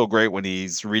 feeling so great when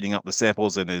he's reading up the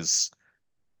samples in his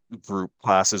group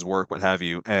classes, work, what have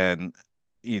you, and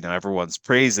everyone's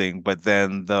praising, but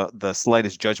then the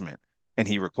slightest judgment and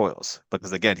he recoils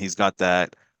because again, he's got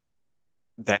that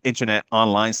internet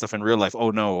online stuff in real life. Oh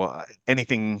no,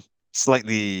 anything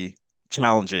slightly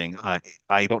challenging,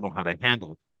 I don't know how to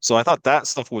handle. So I thought that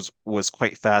stuff was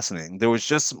quite fascinating. There was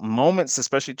just moments,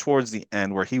 especially towards the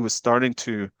end, where he was starting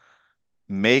to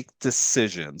make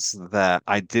decisions that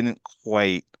I didn't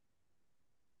quite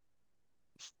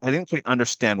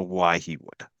understand why he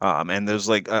would. And there's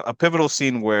like a pivotal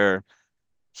scene where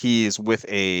he is with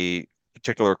a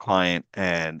particular client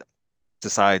and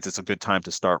decides it's a good time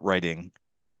to start writing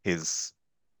his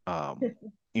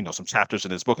some chapters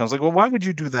in his book. And I was like, well, why would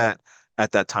you do that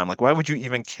at that time? Like, why would you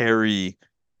even carry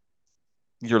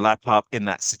your laptop in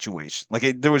that situation?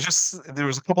 Like, there was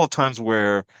a couple of times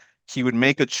where he would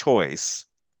make a choice,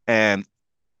 and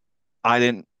I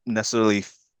didn't necessarily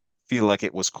feel like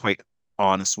it was quite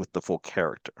honest with the full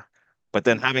character. But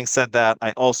then, having said that,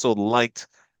 I also liked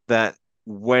that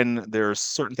when there's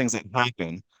certain things that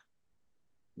happen,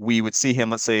 we would see him,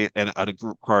 let's say, at a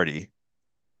group party.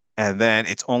 And then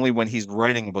it's only when he's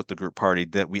writing about the group party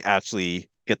that we actually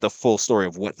get the full story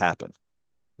of what happened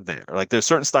there. Like there's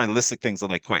certain stylistic things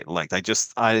that I quite liked.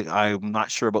 I'm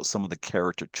not sure about some of the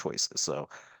character choices. So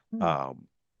um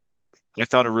I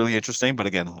found it really interesting, but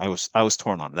again, I was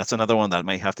torn on it. That's another one that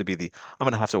might have to be the I'm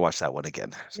gonna have to watch that one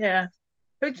again. Yeah.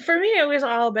 But for me, it was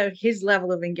all about his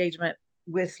level of engagement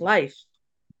with life,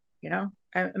 you know?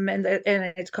 And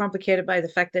it's complicated by the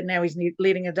fact that now he's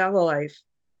leading a double life.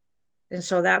 And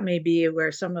so that may be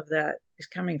where some of that is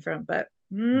coming from. But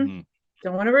Mhm.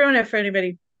 don't want to ruin it for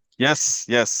anybody. Yes,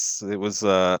 yes. It was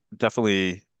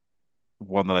definitely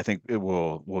one that I think it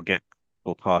will get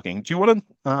people talking. Do you want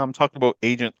to talk about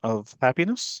Agent of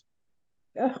Happiness?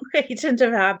 Oh, agent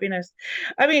of happiness.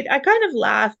 I mean, I kind of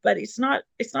laugh, but it's not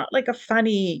like a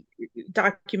funny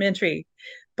documentary.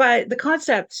 But the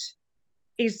concept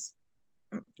is,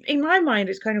 in my mind,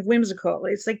 it's kind of whimsical.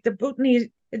 It's like the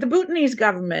Bhutanese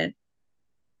government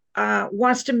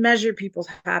wants to measure people's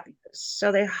happiness.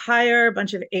 So they hire a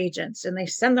bunch of agents and they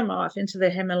send them off into the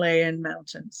Himalayan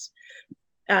mountains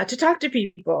to talk to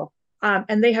people.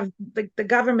 And they have the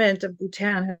government of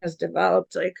Bhutan has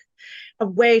developed like a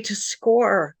way to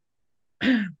score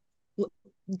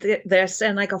this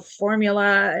and like a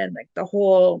formula and like the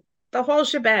whole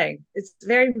shebang. It's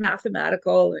very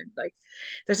mathematical and like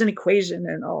there's an equation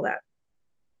and all that.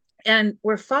 And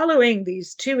we're following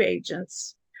these two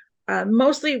agents.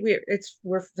 Mostly,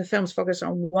 we're the film's focused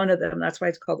on one of them. That's why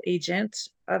it's called Agent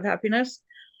of Happiness.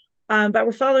 But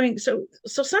we're following. So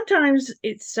sometimes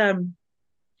it's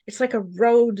like a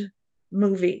road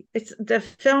movie. It's the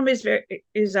film is a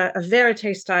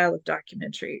verite style of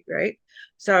documentary, right?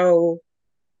 So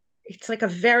it's like a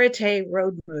verite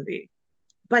road movie,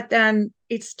 but then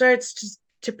it starts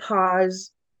to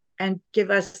pause and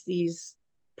give us these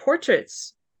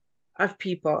portraits of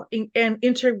people and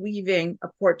interweaving a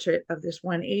portrait of this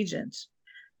one agent.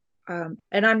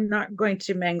 And I'm not going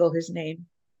to mangle his name.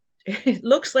 it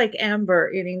looks like amber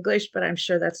in English, but I'm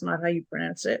sure that's not how you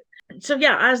pronounce it. So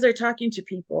yeah, as they're talking to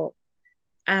people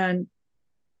and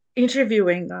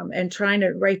interviewing them and trying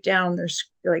to write down their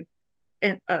like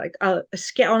like a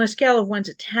scale on a scale of 1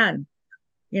 to 10,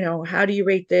 how do you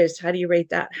rate this? How do you rate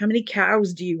that? How many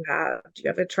cows do you have? Do you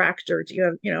have a tractor? Do you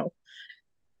have,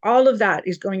 all of that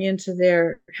is going into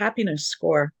their happiness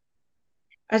score.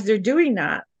 As they're doing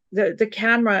that, the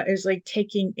camera is like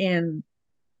taking in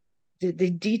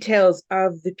the details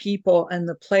of the people and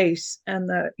the place and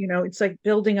it's like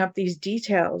building up these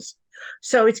details.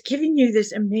 So it's giving you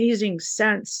this amazing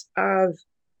sense of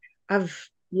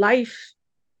life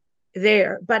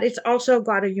there, but it's also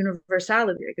got a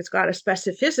universality. Like it's got a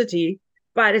specificity,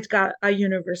 but it's got a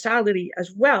universality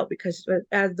as well, because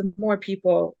as the more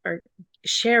people are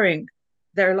sharing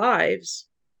their lives,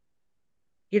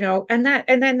 and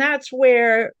then that's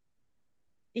where,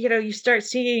 you start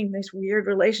seeing this weird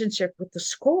relationship with the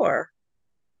score,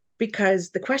 because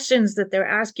the questions that they're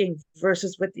asking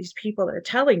versus what these people are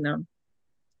telling them,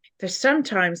 there's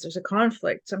a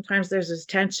conflict, sometimes there's this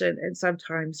tension, and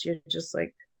sometimes you're just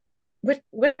like,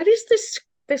 what is this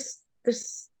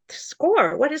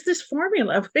score? What is this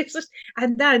formula? What is this?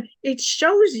 And then it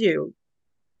shows you,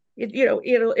 it'll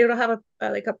have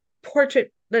like a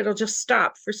portrait that'll just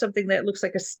stop for something that looks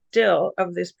like a still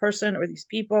of this person or these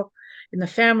people in the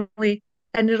family,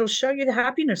 and it'll show you the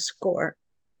happiness score.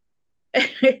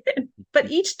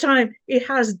 But each time it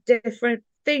has different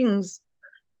things,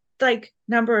 like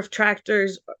number of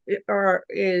tractors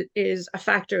is a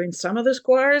factor in some of the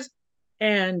scores,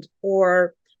 and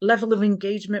or level of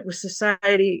engagement with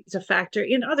society is a factor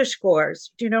in other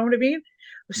scores. Do you know what I mean?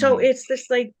 So Mm. it's this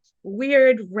like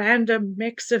weird random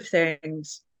mix of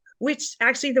things, which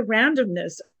actually the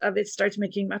randomness of it starts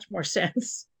making much more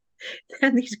sense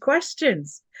than these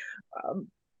questions. um,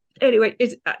 anyway,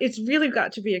 it's really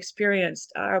got to be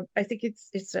experienced. I think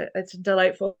it's a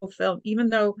delightful film, even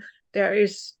though there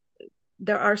is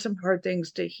there are some hard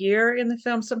things to hear in the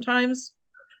film sometimes.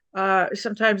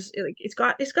 Sometimes like it's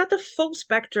got the full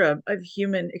spectrum of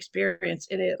human experience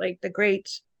in it, like the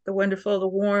great, the wonderful, the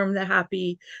warm, the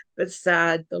happy, the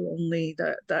sad, the lonely,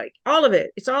 the all of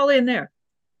it. It's all in there.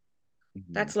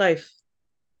 Mhm. That's life.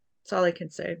 That's all I can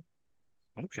say.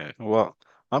 Okay. Well,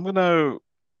 I'm gonna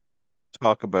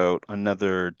talk about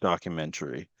another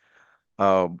documentary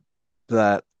um,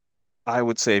 that I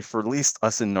would say, for at least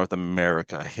us in North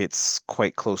America, hits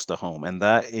quite close to home, and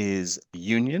that is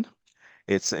Union.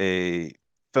 It's a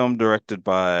film directed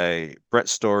by Brett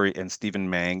Story and Stephen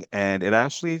Mang, and it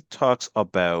actually talks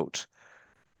about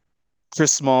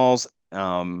Chris Small's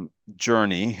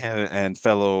journey and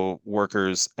fellow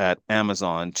workers at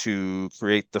Amazon to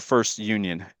create the first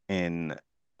union in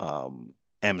um,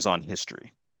 Amazon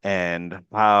history, and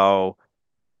how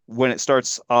when it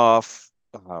starts off,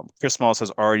 Chris Smalls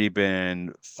has already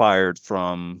been fired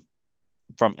from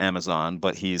Amazon,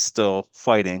 but he's still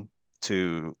fighting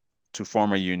to to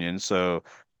form a union. So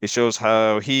it shows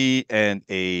how he and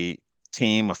a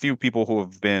team, a few people who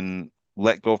have been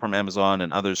let go from Amazon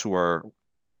and others who are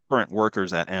current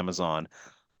workers at Amazon,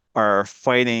 are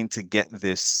fighting to get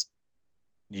this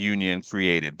union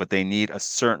created, but they need a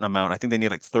certain amount. I think they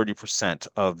need like 30%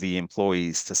 of the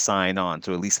employees to sign on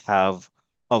to at least have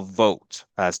a vote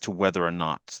as to whether or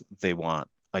not they want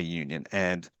a union.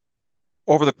 And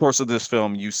over the course of this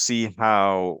film, you see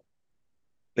how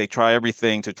they try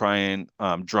everything to try and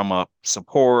drum up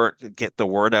support, get the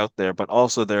word out there, but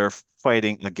also they're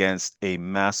fighting against a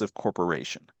massive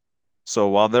corporation. So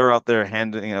while they're out there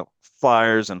handing out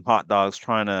flyers and hot dogs,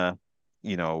 trying to,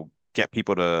 get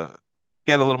people to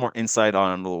get a little more insight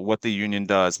on what the union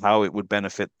does, how it would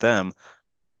benefit them,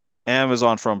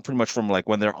 Amazon, from pretty much from like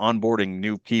when they're onboarding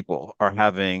new people, are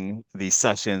having these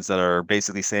sessions that are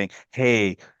basically saying,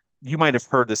 hey, you might have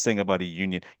heard this thing about a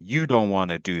union. You don't want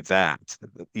to do that.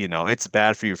 It's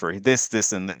bad for you for this,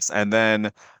 this, and this. And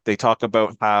then they talk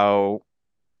about how,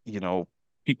 you know,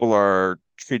 people are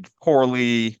treated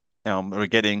poorly, or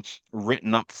getting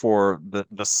written up for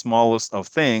the smallest of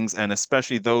things, and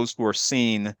especially those who are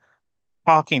seen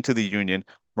talking to the union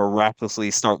miraculously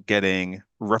start getting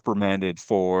reprimanded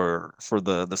for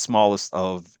the smallest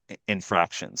of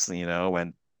infractions,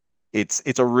 and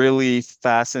it's a really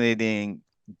fascinating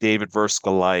David versus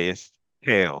Goliath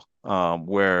tale,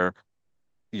 where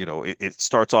it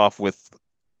starts off with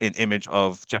an image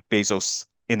of Jeff Bezos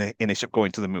in a ship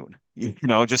going to the moon.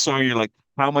 Just showing you like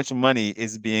how much money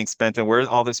is being spent and where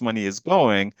all this money is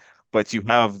going. But you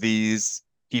have these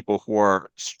people who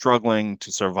are struggling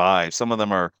to survive. Some of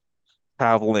them are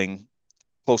traveling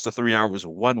close to 3 hours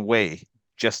one way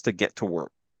just to get to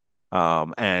work.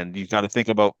 And you got to think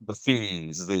about the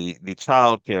fees, the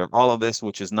childcare, all of this,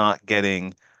 which is not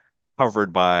getting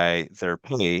covered by their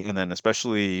pay. And then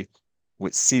especially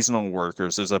with seasonal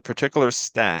workers, there's a particular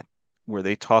stat where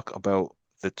they talk about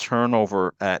the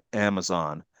turnover at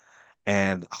Amazon,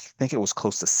 and I think it was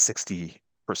close to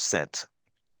 60%.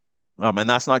 And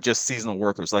that's not just seasonal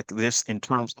workers, like this in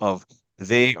terms of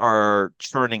they are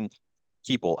churning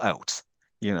people out,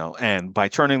 and by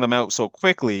churning them out so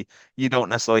quickly, you don't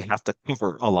necessarily have to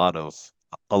cover a lot of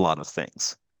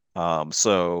things.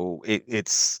 So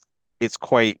it's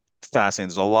quite fascinating.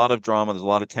 There's a lot of drama, there's a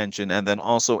lot of tension, and then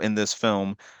also in this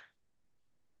film,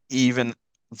 even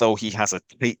though he has a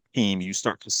tight team, you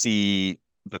start to see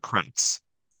the cracks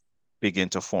begin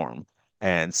to form.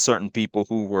 And certain people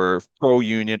who were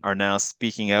pro-union are now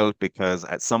speaking out because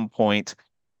at some point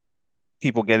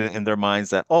people get it in their minds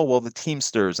that, oh, well, the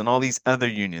Teamsters and all these other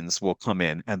unions will come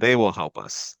in and they will help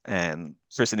us. And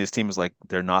Chris and his team is like,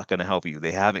 they're not going to help you.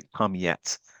 They haven't come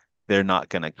yet. They're not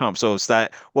going to come. So it's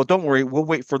that, well, don't worry, we'll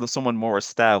wait for someone more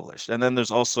established. And then there's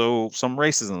also some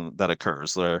racism that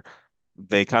occurs where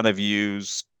they kind of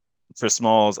use Chris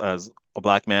Smalls as a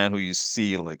black man who you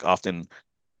see like often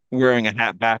wearing a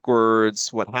hat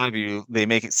backwards, what have you, they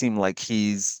make it seem like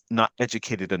he's not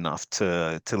educated enough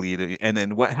to lead it. And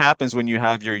then what happens when you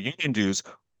have your union dues?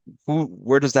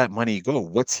 Where does that money go?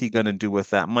 What's he gonna do with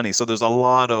that money? So there's a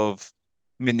lot of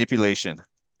manipulation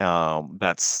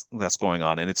that's going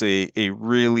on. And it's a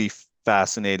really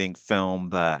fascinating film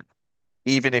that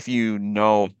even if you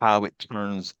know how it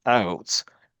turns out,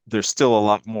 there's still a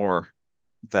lot more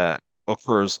that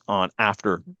occurs on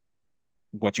after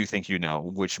what you think you know,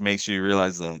 which makes you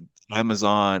realize that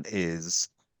Amazon is,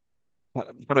 how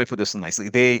do I put this nicely?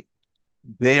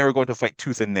 They are going to fight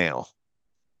tooth and nail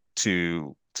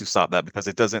to stop that because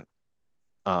it doesn't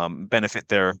benefit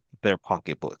their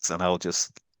pocketbooks, and I'll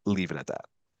just leave it at that.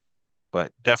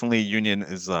 But definitely Union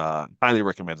is highly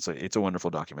recommended. So it's a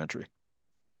wonderful documentary.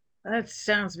 That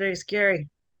sounds very scary.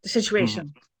 The Mhm.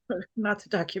 situation, not the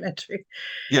documentary.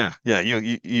 Yeah, yeah,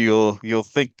 you'll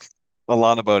think a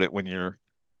lot about it when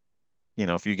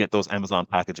if you get those Amazon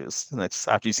packages. And that's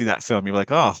after you see that film, you're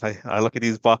like, oh, I look at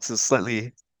these boxes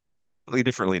slightly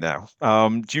differently now.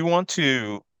 Do you want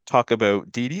to talk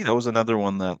about Didi? That was another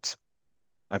one that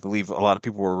I believe a lot of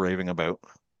people were raving about.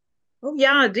 Oh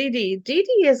yeah, Didi.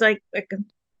 Didi is like a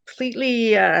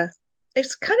completely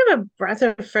it's kind of a breath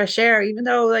of fresh air, even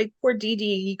though like poor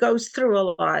Didi, he goes through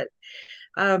a lot.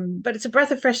 But it's a breath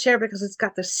of fresh air because it's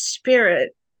got the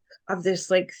spirit of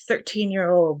this like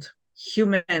 13-year-old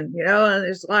human, and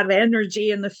there's a lot of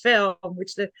energy in the film,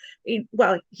 which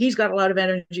well, he's got a lot of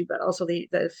energy, but also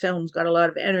the film's got a lot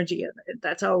of energy, and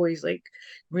that's always like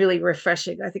really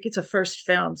refreshing. I think it's a first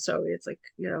film, so it's like,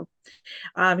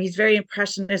 he's very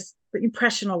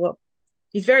impressionable.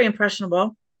 He's very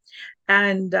impressionable,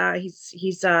 and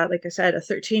he's like I said, a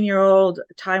 13-year-old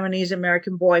Taiwanese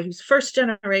American boy. He's first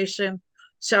generation,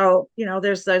 so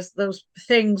there's those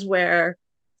things where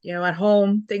at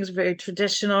home things are very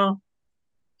traditional.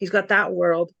 He's got that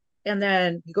world, and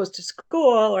then he goes to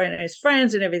school or and his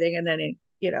friends and everything, and then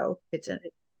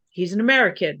he's an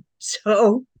American,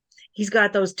 so he's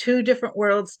got those two different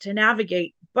worlds to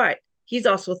navigate. But he's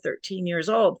also 13 years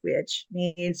old, which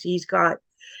means he's got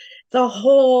the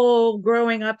whole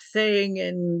growing up thing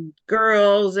and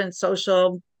girls and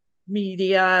social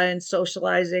media and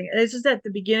socializing. And it's just at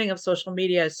the beginning of social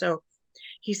media. So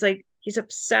he's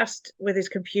obsessed with his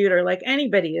computer like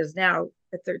anybody is now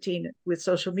at 13 with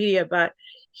social media. But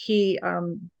he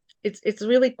it's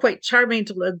really quite charming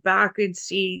to look back and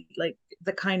see like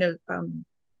the kind of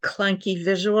clunky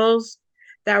visuals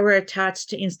that were attached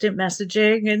to instant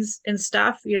messaging and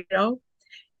stuff,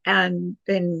 and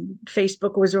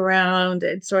Facebook was around,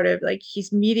 and sort of like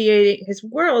he's mediating his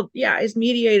world, yeah, is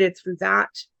mediated through that,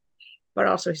 but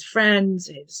also his friends,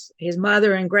 his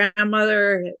mother and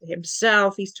grandmother,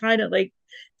 himself. He's trying to like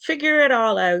figure it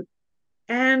all out,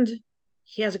 and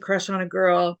he has a crush on a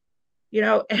girl,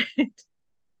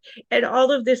 and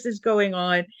all of this is going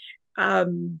on.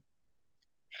 Um,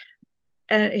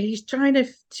 and he's trying to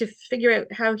figure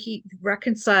out how he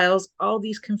reconciles all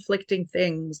these conflicting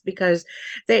things because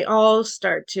they all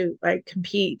start to like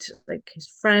compete, like his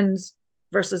friends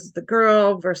versus the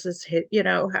girl versus his,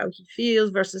 how he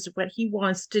feels versus what he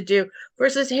wants to do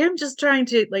versus him just trying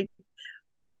to like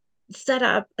set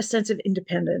up a sense of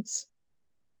independence,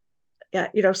 yeah,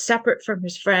 separate from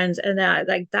his friends. And that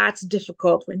like that's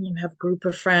difficult when you have a group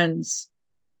of friends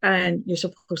and you're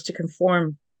supposed to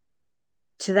conform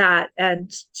to that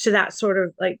and to that sort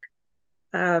of like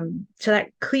to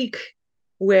that clique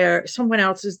where someone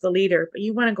else is the leader, but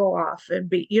you want to go off and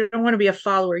be, you don't want to be a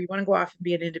follower. You want to go off and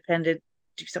be an independent,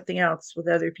 do something else with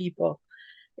other people.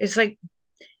 It's like,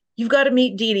 you've got to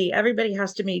meet Didi. Everybody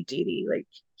has to meet Didi. Like,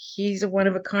 he's a one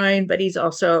of a kind, but he's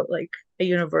also like a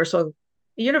universal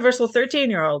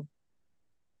 13-year-old.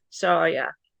 So yeah, Yeah,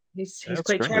 he's that's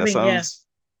quite great. charming. Yeah.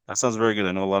 That sounds very good.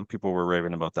 I know a lot of people were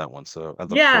raving about that one, so I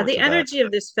look Yeah, forward the to that. energy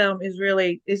of this film is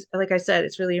really is like I said,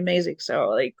 it's really amazing. So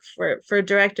like for a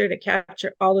director to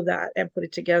capture all of that and put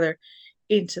it together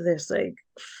into this like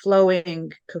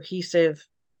flowing, cohesive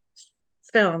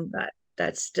film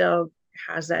that still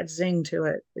has that zing to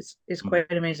it is Mm.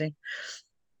 quite amazing.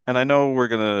 And I know we're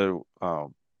gonna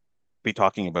be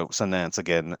talking about Sundance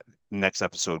again next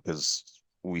episode because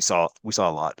we saw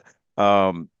a lot.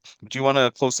 Do you want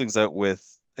to close things out with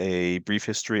a brief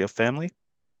history of family?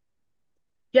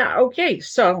 Yeah, okay.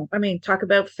 So I mean, talk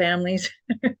about families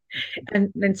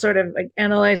and sort of like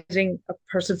analyzing a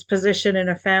person's position in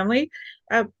a family.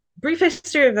 A brief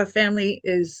history of a family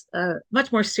is a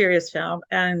much more serious film,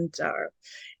 and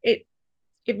it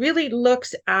it really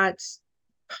looks at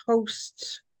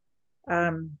post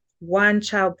one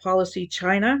child policy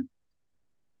China.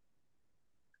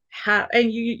 How and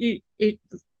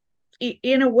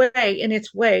in a way, in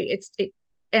its way, it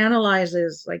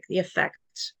analyzes like the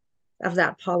effects of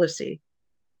that policy,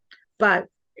 but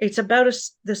it's about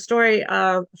the story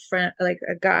of a friend, like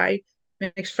a guy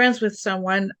makes friends with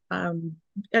someone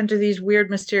under these weird,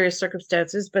 mysterious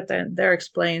circumstances, but then they're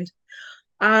explained.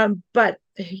 But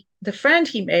the friend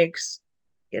he makes,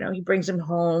 he brings him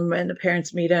home, and the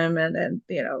parents meet him, and then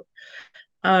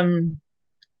um,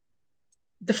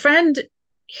 the friend,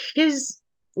 his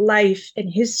life and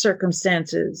his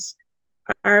circumstances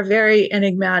are very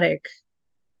enigmatic,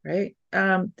 right?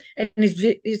 And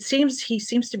it seems he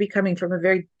seems to be coming from a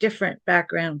very different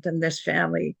background than this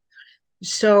family.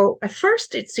 So at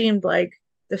first, it seemed like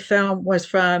the film was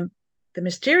from the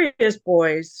mysterious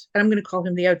boys, and I'm going to call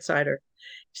him the outsider.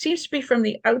 It seems to be from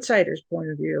the outsider's point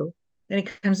of view. And he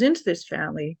comes into this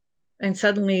family, and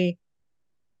suddenly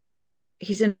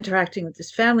he's interacting with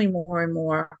this family more and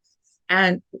more,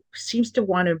 and seems to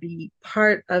want to be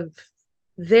part of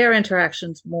their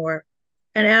interactions more.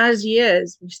 And as he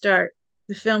is,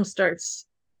 the film starts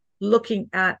looking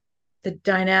at the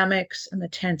dynamics and the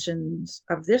tensions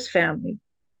of this family,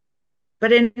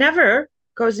 but it never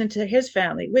goes into his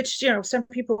family, which, some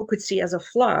people could see as a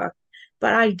flaw,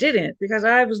 but I didn't, because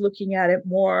I was looking at it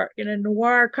more in a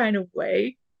noir kind of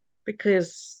way.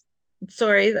 Because,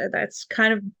 sorry, that's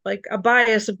kind of like a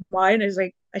bias of mine, is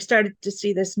like I started to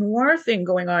see this noir thing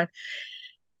going on,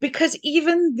 because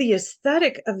even the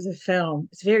aesthetic of the film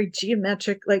is very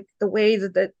geometric, like the way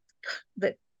that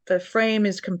the frame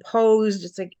is composed.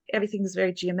 It's like everything is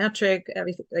very geometric.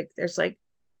 Everything, like there's like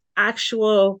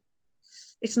actual.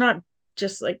 It's not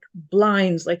just like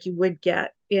blinds like you would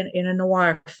get in a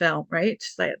noir film, right?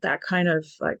 It's like that kind of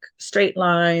like straight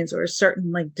lines or a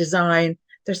certain like design.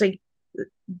 There's like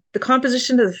the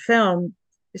composition of the film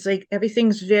is like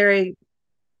everything's very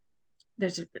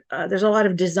there's a lot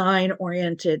of design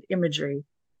oriented imagery.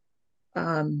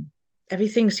 um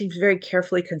Everything seems very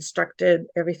carefully constructed.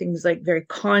 Everything's like very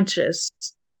conscious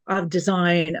of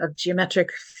design, of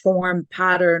geometric form,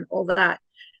 pattern, all that.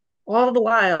 All the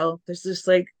while there's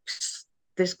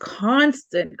this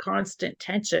constant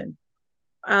tension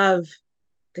of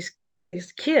this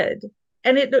this kid.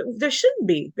 And there shouldn't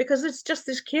be, because it's just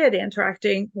this kid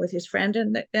interacting with his friend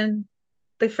and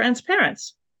the friend's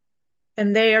parents,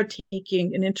 and they are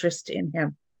taking an interest in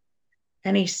him,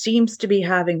 and he seems to be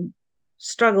having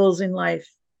struggles in life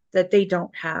that they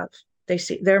don't have.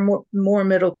 They're more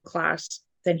middle class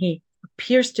than he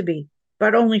appears to be,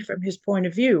 but only from his point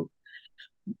of view.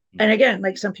 And again,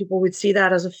 like some people would see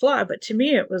that as a flaw, but to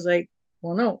me it was like,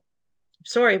 well, no, I'm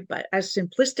sorry, but as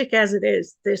simplistic as it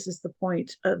is, this is the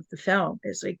point of the film.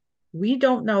 It's like, we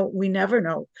don't know, we never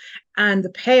know. And the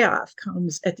payoff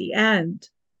comes at the end,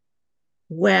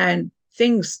 when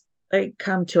things like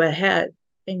come to a head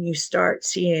and you start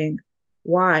seeing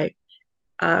why.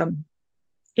 um,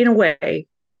 in a way,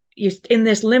 in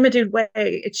this limited way,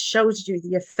 it shows you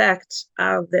the effect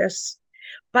of this,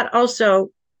 but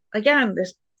also, again,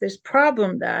 this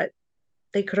problem that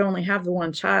they could only have the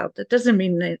one child. That doesn't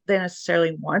mean they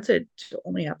necessarily wanted to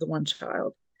only have the one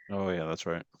child, Oh yeah, that's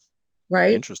right.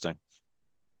 right? Interesting.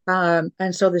 And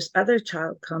so this other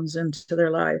child comes into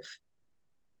their life,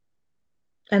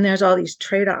 and there's all these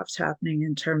trade-offs happening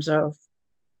in terms of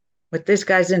what this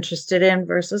guy's interested in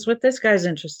versus what this guy's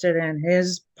interested in,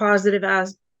 his positive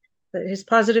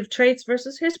traits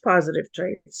versus his positive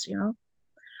traits,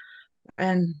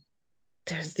 and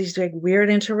there's these like weird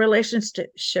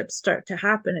interrelationships start to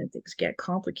happen and things get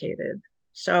complicated.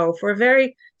 So for a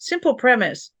very simple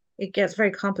premise, it gets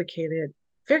very complicated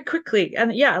very quickly.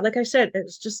 And yeah, like I said,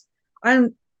 it's just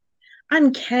un-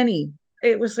 uncanny.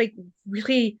 It was like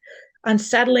really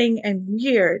unsettling and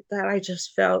weird that I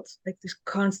just felt like this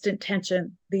constant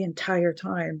tension the entire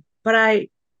time. But I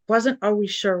wasn't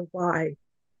always sure why.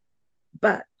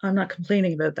 But I'm not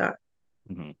complaining about that.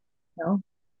 Hmm. You know?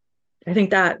 I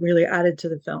think that really added to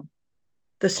the film,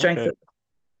 the strength Okay, of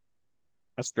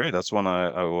that's great. That's one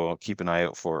I will keep an eye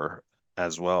out for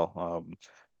as well.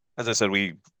 As I said,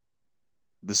 we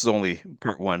this is only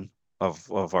part one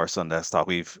of our Sundance talk.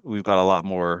 We've got a lot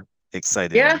more yeah.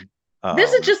 exciting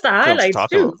This is just the films to highlights talk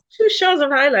too. about. Two shows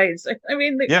of highlights. I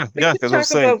mean, Yeah, we yeah, could because I was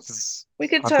talk saying, about 'cause we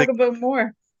could I'm talk think about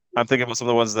more. I'm thinking about some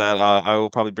of the ones that I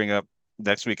will probably bring up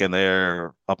next week, and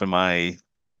they're up in my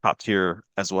top tier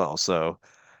as well. So,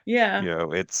 Yeah.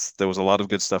 it's there was a lot of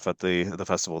good stuff at the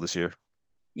festival this year.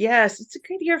 Yes, it's a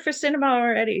good year for cinema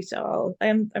already. So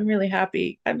I'm really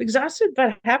happy. I'm exhausted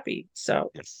but happy. So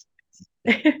Yes.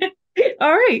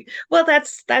 all right. Well,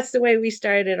 that's the way we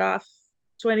started off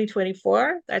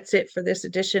 2024. That's it for this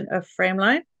edition of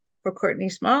Frameline. For Courtney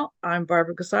Small, I'm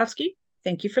Barbara Gosowski.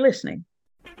 Thank you for listening.